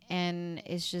meet. And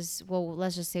it's just, well,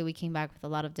 let's just say we came back with a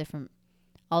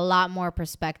lot more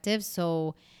perspective.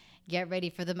 So get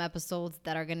ready for them episodes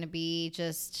that are going to be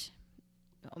just,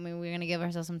 I mean, we're going to give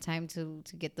ourselves some time to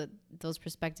get those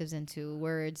perspectives into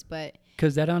words, but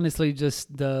because that honestly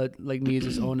just needs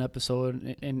its own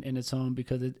episode in its own,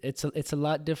 because it's a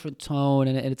lot different tone,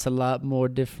 and it's a lot more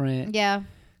different. Yeah.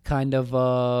 Kind of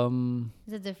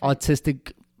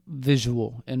autistic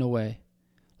visual in a way,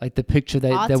 like the picture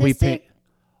that we paint.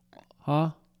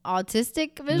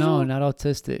 Autistic visual? No, not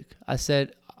autistic. I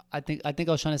said I think I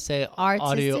was trying to say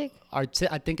artistic. I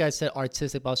think I said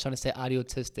artistic, but I was trying to say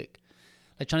audiotistic.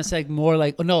 Like trying to say more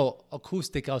like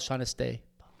acoustic. I was trying to say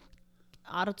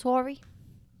auditory.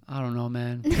 I don't know,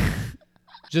 man.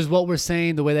 Just what we're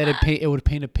saying, the way that it would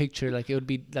paint a picture, like it would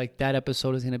be like that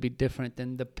episode is gonna be different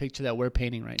than the picture that we're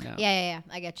painting right now. Yeah,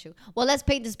 I get you. Well, let's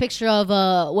paint this picture of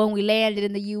when we landed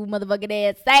in the motherfucking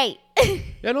ass state.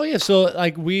 Yeah. So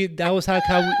like that was how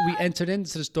we entered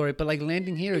into the story, but like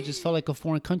landing here, it just felt like a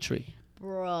foreign country.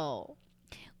 Bro,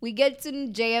 we get to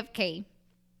JFK,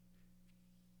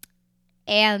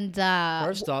 and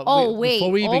first off,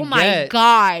 before we even my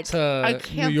God, I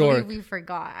can't believe we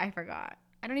forgot. I forgot.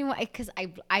 I don't even, because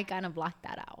I kind of blocked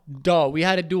that out. Dog, we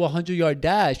had to do a 100-yard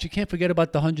dash. You can't forget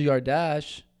about the 100-yard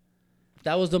dash.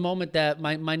 That was the moment that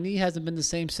my knee hasn't been the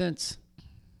same since.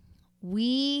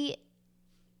 Maybe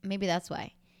that's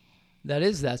why.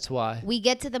 That's why. We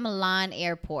get to the Milan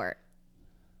airport.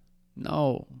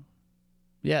 No.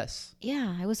 Yes.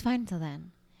 Yeah, I was fine until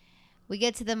then. We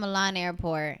get to the Milan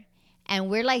airport, and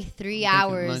we're like 3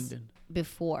 hours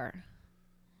before,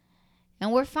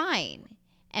 and we're fine,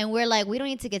 and we're like, we don't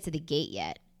need to get to the gate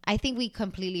yet. I think we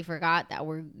completely forgot that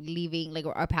we're leaving, like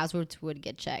our passports would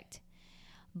get checked.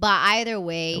 But either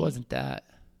way, it wasn't that.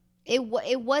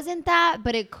 It wasn't that,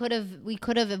 but we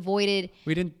could have avoided.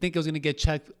 We didn't think it was gonna get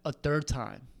checked a third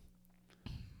time.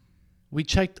 We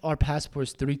checked our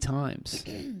passports 3 times.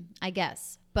 I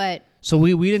guess, but so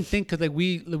we didn't think, because like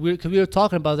we were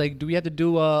talking about, like, do we have to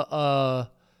do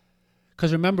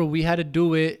because remember, we had to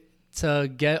do it to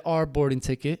get our boarding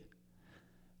ticket.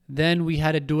 Then we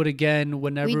had to do it again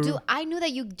whenever. I knew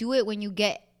that you do it when you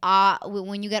get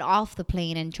off the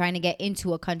plane and trying to get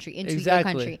into a country, your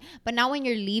country. But now when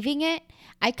you're leaving it,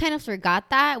 I kind of forgot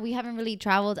that we haven't really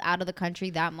traveled out of the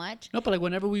country that much. No, but like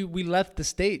whenever we left the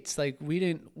States, like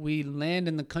we land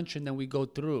in the country and then we go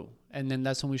through, and then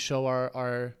that's when we show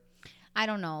our. I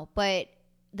don't know, but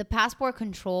the passport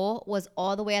control was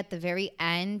all the way at the very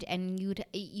end, and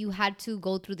you had to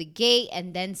go through the gate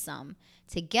and then some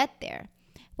to get there.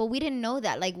 But we didn't know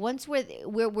that. Like, once we're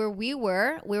where we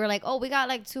were like, oh, we got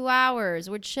like 2 hours.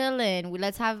 We're chilling.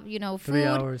 Let's have, food, 3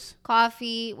 hours,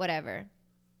 coffee, whatever.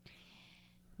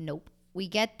 Nope. We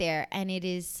get there, and it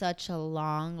is such a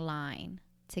long line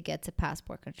to get to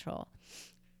passport control.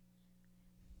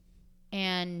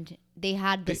 And they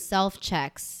had the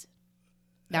self-checks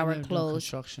that were closed.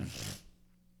 Construction.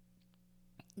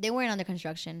 They weren't under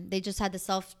construction. They just had the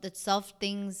self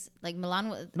things, like Milan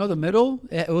was. No, the middle,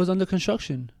 it was under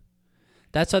construction.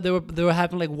 That's how they were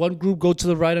having like one group go to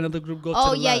the right, another group go to the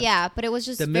left. Oh yeah, but it was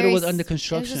just the middle was under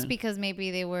construction. It was just because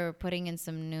maybe they were putting in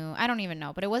some new. I don't even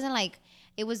know, but it wasn't like,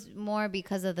 it was more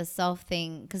because of the self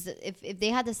thing. Because if they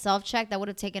had the self check, that would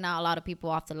have taken out a lot of people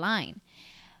off the line.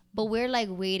 But we're like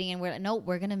waiting, and we're like, no,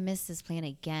 we're gonna miss this plane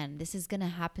again. This is gonna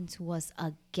happen to us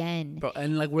again, bro.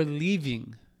 And like we're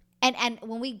leaving. And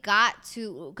when we got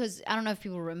to, because I don't know if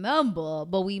people remember,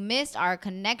 but we missed our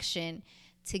connection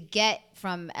to get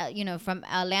from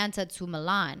Atlanta to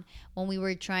Milan when we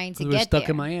were trying to get there. We were stuck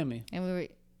in Miami. And we were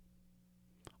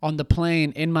on the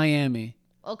plane in Miami.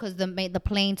 Oh, because the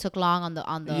plane took long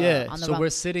on the so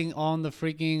we're sitting on the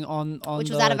freaking on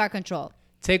which was out of our control.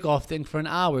 Takeoff thing for an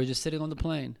hour, just sitting on the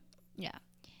plane. Yeah,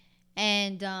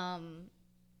 and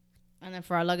then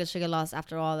for our luggage to get lost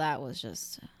after all that was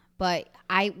just. But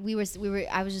I was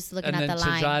just looking at the line. And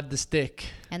then to drive the stick.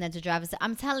 And then to drive the stick.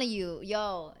 I'm telling you,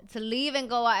 to leave and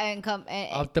go out and come.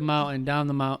 Up the mountain, down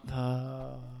the mountain.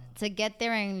 To get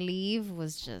there and leave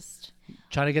was just.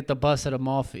 Trying to get the bus at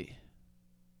Amalfi.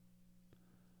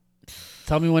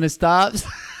 Tell me when it stops.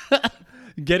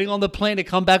 Getting on the plane to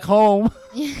come back home.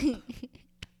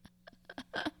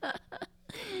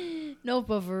 No,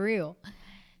 but for real.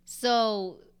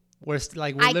 So. We're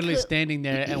literally standing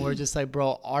there, and we're just like,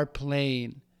 bro, our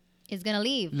plane is gonna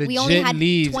leave. We only had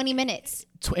 20 minutes.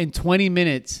 In 20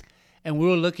 minutes, and we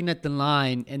were looking at the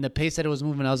line and the pace that it was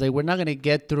moving. I was like, we're not gonna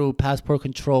get through passport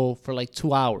control for like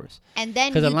 2 hours. And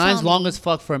then because the line's long as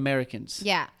fuck for Americans.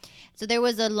 Yeah. So there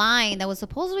was a line that was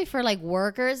supposedly for like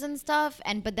workers and stuff,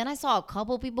 but then I saw a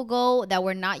couple people go that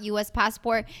were not U.S.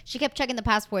 passport. She kept checking the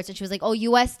passports, and she was like, "Oh,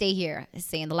 U.S. stay here."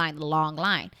 Stay in the line, the long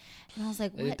line. And I was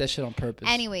like, what? They did that shit on purpose.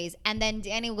 Anyways, and then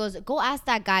Danny goes, go ask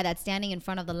that guy that's standing in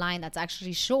front of the line that's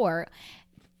actually short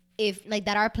if like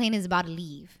that our plane is about to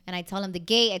leave. And I tell him the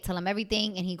gate, I tell him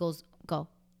everything, and he goes, go.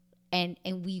 And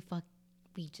we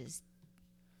just.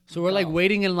 So we're like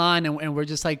waiting in line, and we're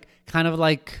just like kind of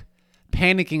like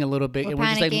panicking a little bit. We're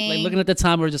just like looking at the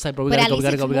time. We're just like, bro, we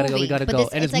gotta go.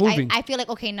 And it's like, moving. I feel like,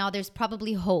 okay, now there's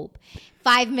probably hope.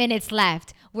 5 minutes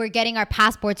left. We're getting our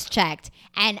passports checked.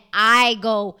 And I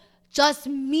go, just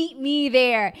meet me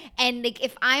there. And like,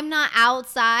 if I'm not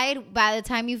outside by the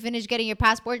time you finish getting your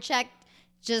passport checked,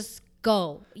 just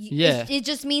go. Yeah. It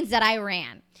just means that I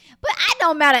ran. But I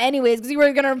don't matter anyways because you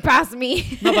weren't going to pass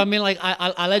me. No, but I mean, like,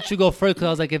 I let you go first because I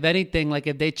was like, if anything, like,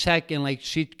 if they check and, like,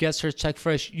 she gets her check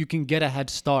first, you can get a head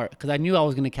start because I knew I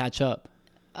was going to catch up.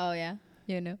 Oh, yeah?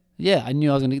 You knew? Yeah, I knew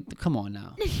I was going to. Come on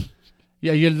now.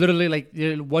 Yeah, you're literally, like,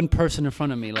 you're one person in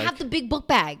front of me. Like, I have the big book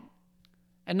bag.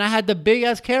 And I had the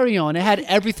big-ass carry-on. It had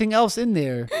everything else in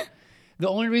there. The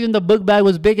only reason the book bag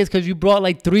was big is because you brought,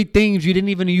 like, 3 things you didn't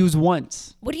even use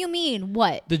once. What do you mean?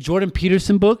 What? The Jordan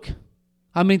Peterson book.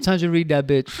 How many times you read that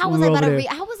bitch? How was I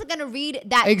gonna read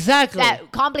that? Exactly.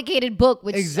 That complicated book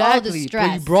with all the stress.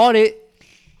 But you brought it.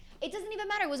 It doesn't even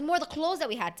matter. It was more the clothes that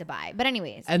we had to buy. But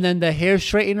anyways. And then the hair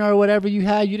straightener or whatever you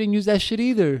had, you didn't use that shit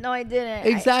either. No, I didn't.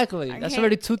 Exactly. That's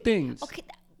already 2 things. Okay,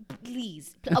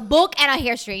 please. A book and a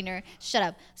hair straightener. Shut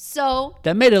up. So.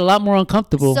 That made it a lot more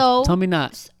uncomfortable. So. Tell me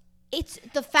not. It's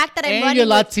the fact that I'm running. And your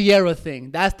La Tierra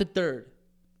thing. That's the third.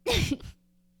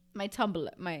 my Tumblr,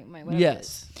 my whatever.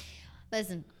 Yes.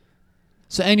 Listen.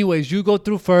 So, anyways, you go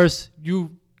through first.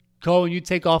 You go and you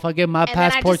take off. I get my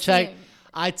passport check.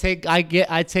 I take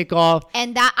off.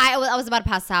 And that I was about to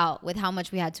pass out with how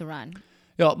much we had to run.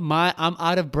 Yo, I'm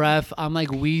out of breath. I'm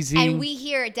like wheezing. And we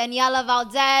hear Daniela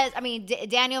Valdez,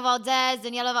 Daniela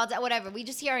Valdez, whatever. We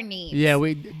just hear our names. Yeah,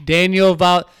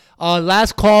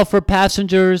 last call for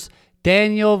passengers,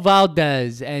 Daniel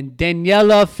Valdez and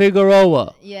Daniela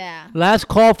Figueroa. Yeah. Last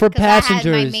call for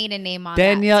passengers. I had my maiden name on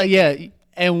Danielle, yeah.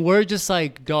 And we're just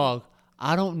like, dog,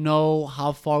 I don't know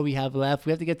how far we have left.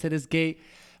 We have to get to this gate.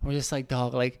 We're just like,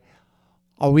 dog, like,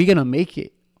 are we going to make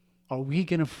it? Are we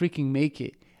going to freaking make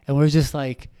it? And we're just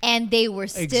like, and they were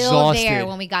still exhausted, there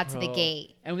when we got to the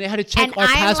gate. And they had to check our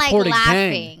passport again. And I'm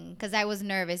laughing because I was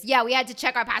nervous. Yeah, we had to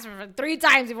check our passport for 3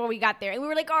 times before we got there. And we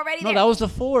were like already there. No, that was the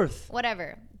 4th.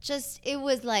 Whatever. Just, it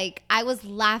was like, I was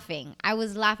laughing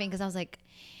because I was like,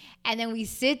 and then we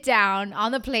sit down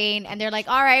on the plane and they're like,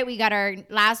 all right, we got our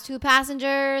last 2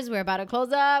 passengers. We're about to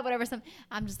close up, whatever.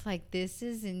 I'm just like, this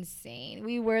is insane.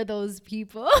 We were those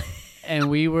people. And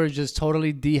we were just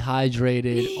totally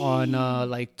dehydrated on a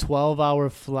like 12-hour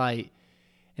flight.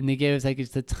 And they gave us like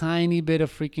just a tiny bit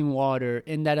of freaking water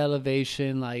in that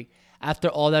elevation. Like after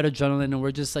all that adrenaline, and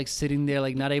we're just like sitting there,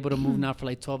 like not able to move now for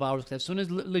like 12 hours. As soon as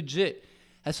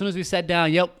as soon as we sat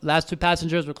down, yep, last 2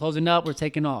 passengers, we're closing up, we're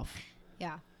taking off.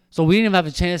 Yeah. So we didn't even have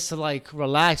a chance to like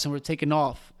relax, and we're taking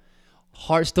off.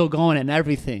 Heart still going and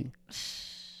everything.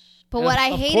 But and what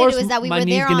I hated was that we were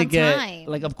there on time.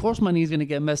 Like, of course my knee's going to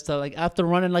get messed up. Like after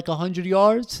running like 100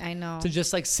 yards. I know. To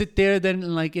just like sit there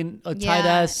then like in a tight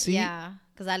ass seat. Yeah.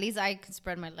 Because at least I could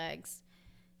spread my legs.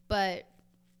 But,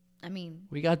 I mean.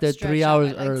 We got there 3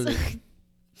 hours early.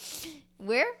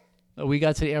 Where? We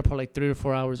got to the airport like 3 or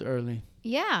 4 hours early.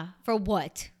 Yeah. For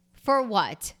what? For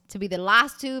what? To be the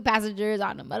last 2 passengers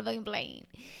on the motherfucking plane.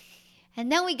 And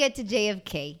then we get to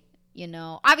JFK. You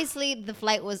know, obviously the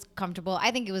flight was comfortable.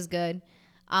 I think it was good.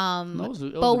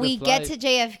 But we get to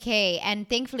JFK and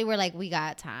thankfully we're like, we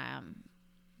got time.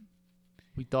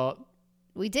 We thought.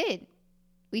 We did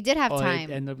have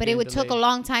time. But it took a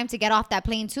long time to get off that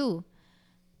plane too.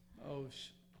 Oh,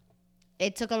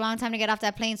 it took a long time to get off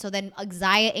that plane. So then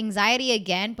anxiety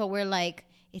again. But we're like,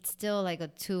 it's still like a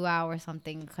 2-hour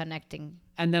something connecting.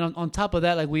 And then on top of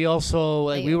that, like we also,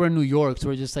 like we were in New York. So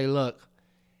we're just like, look,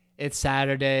 it's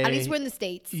Saturday. At least we're in the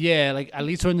States. Yeah, like at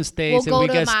least we're in the States. We'll and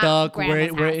we get stuck.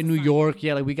 We're in New York.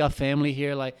 Yeah, like we got family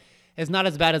here. Like it's not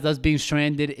as bad as us being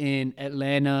stranded in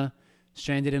Atlanta,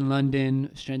 stranded in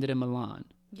London, stranded in Milan.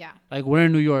 Yeah. Like we're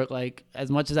in New York. Like as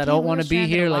much as I don't want to be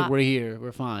here, like we're here.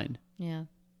 We're fine. Yeah.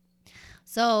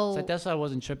 So that's why I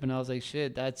wasn't tripping. I was like,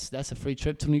 shit, that's a free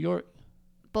trip to New York.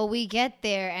 But we get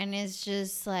there and it's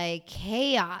just like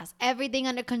chaos. Everything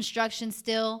under construction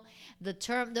still. The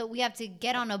term that we have to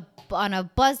get on a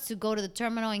bus to go to the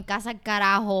terminal in Casa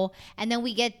Carajo, and then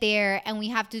we get there and we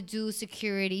have to do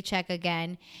security check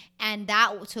again, and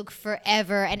that took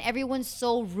forever. And everyone's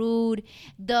so rude.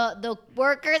 The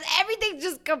workers, everything's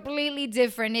just completely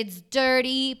different. It's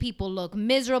dirty. People look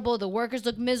miserable. The workers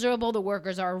look miserable. The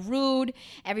workers are rude.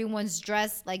 Everyone's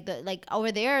dressed like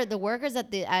over there. The workers at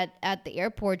the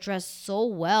airport dress so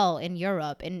well in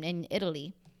Europe, in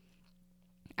Italy.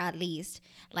 At least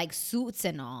like suits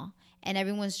and all, and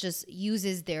everyone's just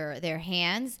uses their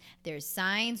hands, their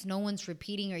signs. No one's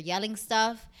repeating or yelling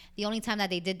stuff. The only time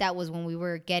that they did that was when we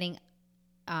were getting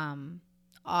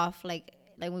off, like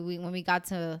when we got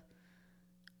to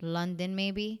London.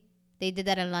 Maybe they did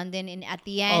that in London, and at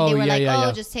the end they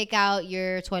were just take out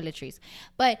your toiletries.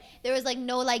 But there was like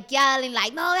no like yelling,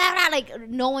 like no, like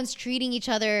no one's treating each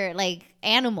other like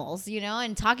animals, you know,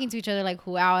 and talking to each other like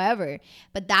however.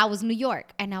 But that was New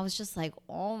York, and I was just like,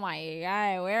 oh my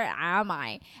God, where am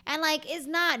I? And like, it's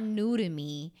not new to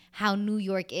me how New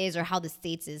York is or how the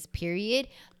States is, period.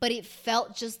 But it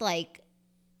felt just like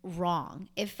wrong.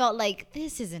 It felt like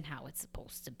this isn't how it's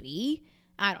supposed to be.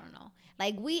 I don't know.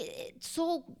 Like it's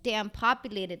so damn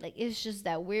populated. Like it's just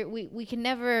that we can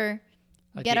never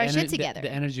get our shit together.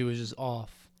 The energy was just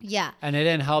off. Yeah. And it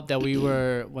didn't help that we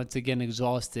were once again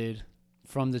exhausted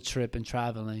from the trip and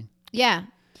traveling. Yeah.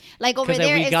 Like over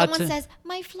there, if someone says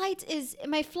my flight is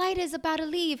about to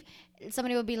leave,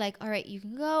 somebody will be like, all right, you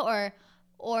can go,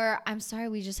 or I'm sorry,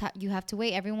 we just you have to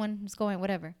wait. Everyone's going,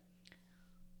 whatever.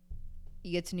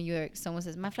 You get to New York, someone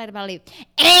says, my flight about to leave.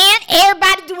 And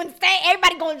everybody going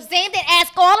the same thing.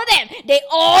 Ask all of them. They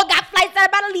all got flights that are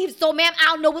about to leave. So, ma'am, I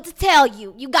don't know what to tell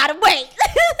you. You got to wait.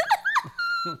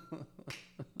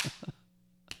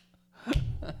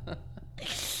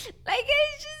 Like,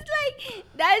 it's just like,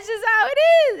 that's just how it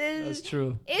is. That's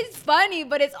true. It's funny,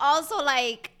 but it's also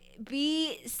like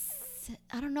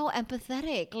I don't know,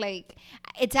 empathetic. Like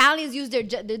Italians use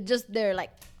their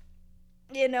like,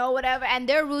 whatever, and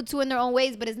they're rude too in their own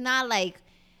ways, but it's not like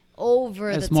over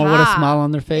It's the more top. with a smile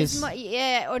on their face.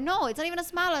 Yeah, or no, it's not even a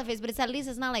smile on their face, but it's at least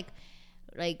it's not like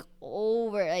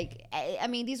over. Like I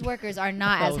mean, these workers are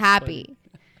not as happy.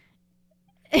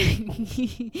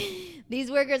 These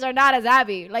workers are not as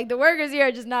happy. Like the workers here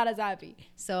are just not as happy.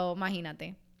 So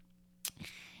imagínate.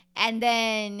 And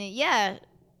then get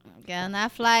on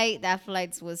that flight. That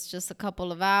flight was just a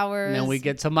couple of hours. And then we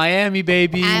get to Miami,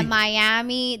 baby. At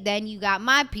Miami, then you got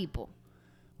my people.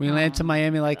 We land to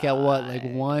Miami like at what? Like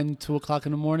 1, 2 o'clock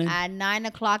in the morning? At 9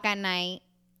 o'clock at night.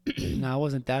 No, it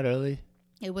wasn't that early.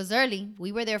 It was early.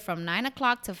 We were there from 9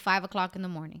 o'clock to 5 o'clock in the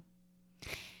morning.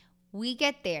 We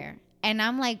get there. And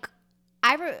I'm like,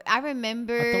 I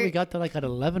remember. I thought we got there like at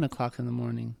 11 o'clock in the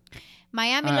morning.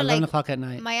 Miami 11 o'clock at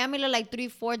night. Miami look like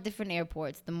 3-4 different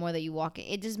airports the more that you walk it.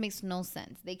 It just makes no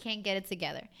sense. They can't get it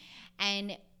together.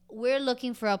 And we're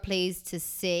looking for a place to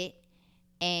sit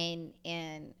and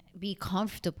be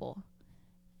comfortable.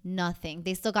 Nothing.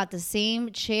 They still got the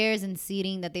same chairs and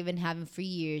seating that they've been having for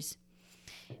years.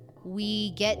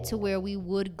 We get to where we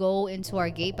would go into our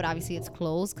gate, but obviously it's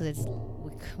closed because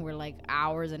we're like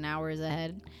hours and hours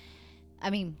ahead. I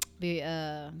mean,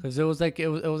 because it was like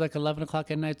 11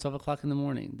 o'clock at night, 12 o'clock in the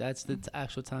morning. That's the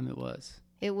actual time it was.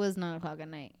 It was 9 o'clock at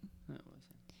night. No, it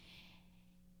wasn't.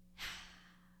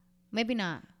 Maybe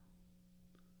not.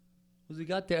 Because we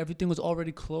got there, everything was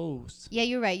already closed. Yeah,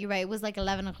 you're right. It was like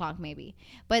 11 o'clock maybe.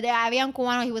 But había un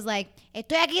cubano, he was like,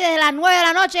 estoy aquí desde las 9 de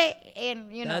la noche.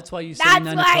 And, that's why you say 9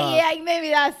 o'clock. Yeah, maybe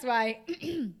that's why.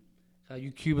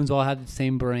 You Cubans all have the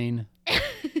same brain.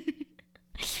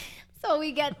 So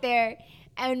we get there.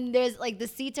 And there's like the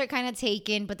seats are kind of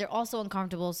taken, but they're also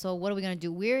uncomfortable. So what are we going to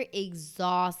do? We're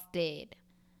exhausted.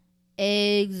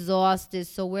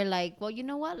 So we're like, well, you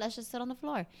know what? Let's just sit on the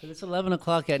floor. It's 11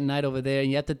 o'clock at night over there. And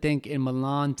you have to think in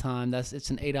Milan time, it's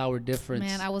an 8-hour difference.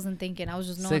 Man, I wasn't thinking. I was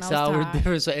just knowing 6-hour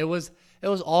difference. So it was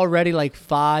already like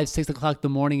 5, 6 o'clock in the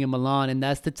morning in Milan. And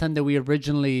that's the time that we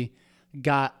originally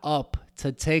got up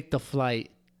to take the flight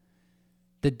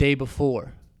the day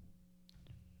before.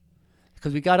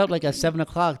 Because we got up like at 7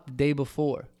 o'clock the day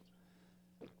before.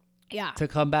 Yeah. To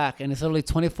come back. And it's only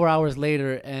 24 hours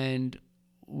later and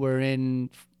we're in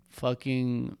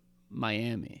fucking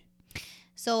Miami.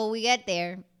 So we get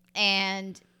there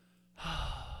and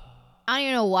I don't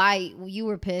even know why you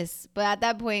were pissed. But at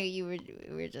that point you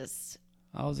were just...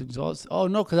 I was exhausted. Oh,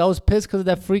 no, because I was pissed because of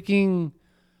that freaking...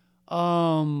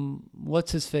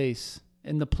 what's his face?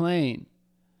 In the plane.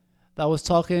 That was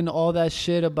talking all that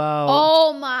shit about...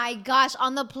 Oh, my gosh.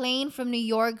 On the plane from New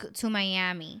York to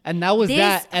Miami. And that was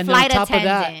that. And then on top of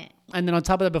that... And then on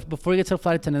top of that, before we get to the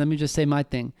flight attendant, let me just say my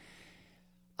thing.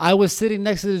 I was sitting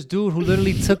next to this dude who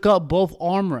literally took up both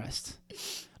armrests.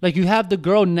 Like, you have the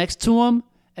girl next to him,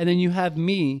 and then you have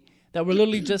me, that we're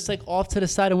literally just, like, off to the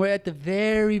side, and we're at the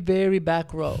very, very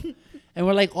back row. And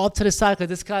we're, like, off to the side because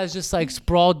this guy is just, like,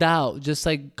 sprawled out, just,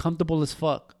 like, comfortable as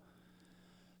fuck.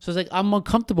 So it's like, I'm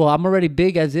uncomfortable. I'm already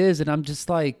big as is, and I'm just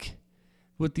like,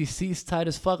 with these seats tight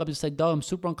as fuck, I'm just like, dog, I'm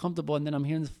super uncomfortable. And then I'm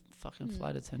hearing this fucking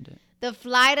flight attendant. The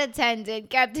flight attendant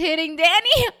kept hitting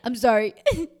Danny. I'm sorry.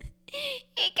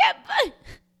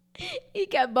 He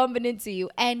kept bumping into you.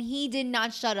 And he did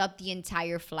not shut up the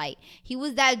entire flight. He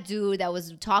was that dude that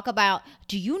was talk about,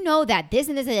 do you know that this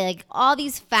and this, and like all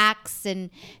these facts and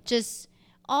just...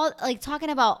 all like talking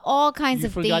about all kinds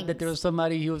of things. You forgot that there was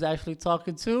somebody he was actually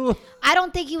talking to? I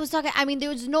don't think he was talking. I mean, there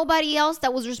was nobody else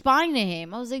that was responding to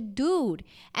him. I was like, dude.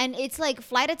 And it's like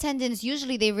flight attendants,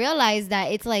 usually they realize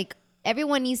that it's like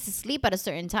everyone needs to sleep at a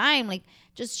certain time. Like,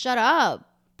 just shut up.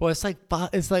 Boy, it's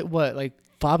like what? Like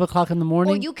 5 o'clock in the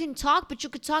morning? Well, you can talk, but you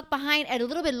could talk behind at a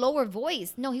little bit lower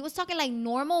voice. No, he was talking like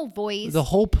normal voice. The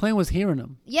whole plane was hearing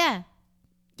him. Yeah.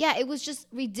 Yeah, it was just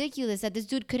ridiculous that this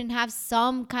dude couldn't have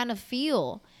some kind of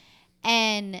feel.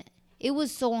 And it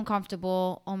was so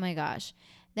uncomfortable. Oh, my gosh.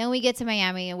 Then we get to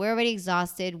Miami, and we're already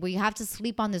exhausted. We have to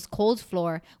sleep on this cold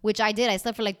floor, which I did. I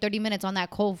slept for like 30 minutes on that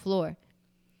cold floor.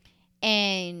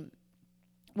 And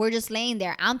we're just laying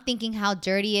there. I'm thinking how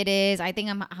dirty it is. I think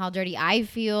how dirty I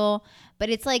feel. But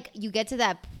it's like you get to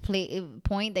that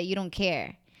point that you don't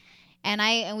care. And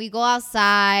we go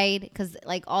outside because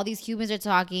like all these Cubans are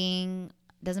talking.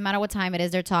 Doesn't matter what time it is,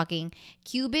 they're talking.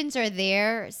 Cubans are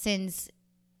there since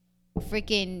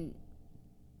freaking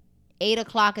 8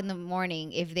 o'clock in the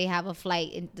morning if they have a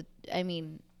flight.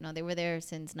 No, they were there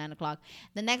since 9 o'clock.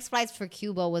 The next flights for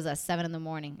Cuba was at 7 in the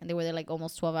morning, and they were there like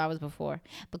almost 12 hours before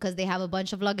because they have a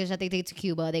bunch of luggage that they take to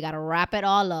Cuba. They got to wrap it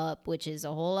all up, which is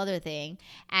a whole other thing.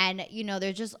 And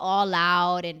they're just all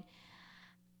loud, and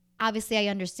obviously I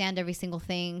understand every single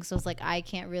thing, so it's like I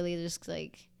can't really just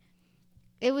like.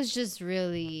 It was just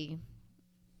really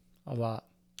a lot.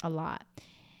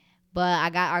 But I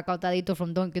got our cortadito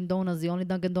from Dunkin' Donuts. The only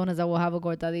Dunkin' Donuts that will have a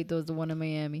cortadito is the one in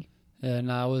Miami. Yeah,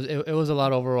 no, it was a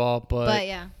lot overall, but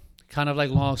yeah, kind of like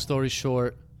long story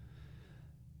short,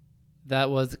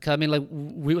 that was. I mean, like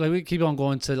we keep on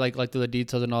going to like through the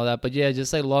details and all that, but yeah,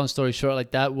 just like long story short,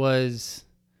 like that was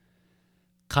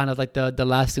kind of like the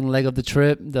lasting leg of the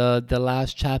trip, the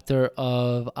last chapter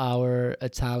of our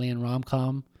Italian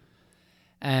rom-com,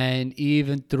 and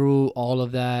even through all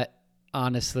of that,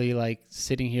 honestly, like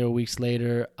sitting here weeks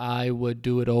later, I would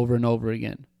do it over and over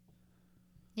again.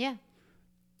 Yeah.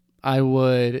 I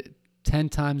would 10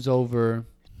 times over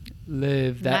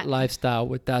live that lifestyle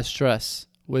with that stress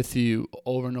with you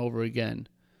over and over again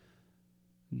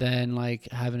than like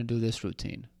having to do this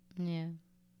routine. Yeah.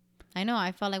 I know.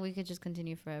 I felt like we could just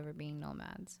continue forever being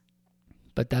nomads.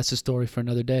 But that's a story for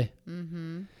another day.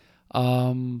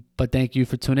 Mm-hmm. But thank you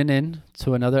for tuning in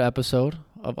to another episode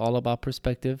of All About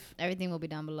Perspective. Everything will be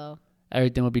down below.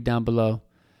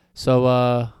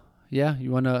 So, yeah,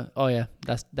 you want to, oh yeah,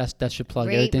 that's your plug.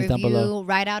 Rate, Everything's review, down below.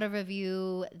 Write out a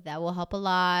review. That will help a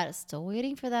lot. Still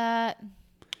waiting for that.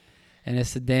 And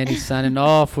it's the Danny signing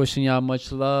off. Wishing y'all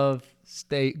much love.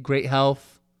 Great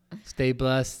health. Stay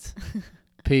blessed.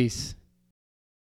 Peace.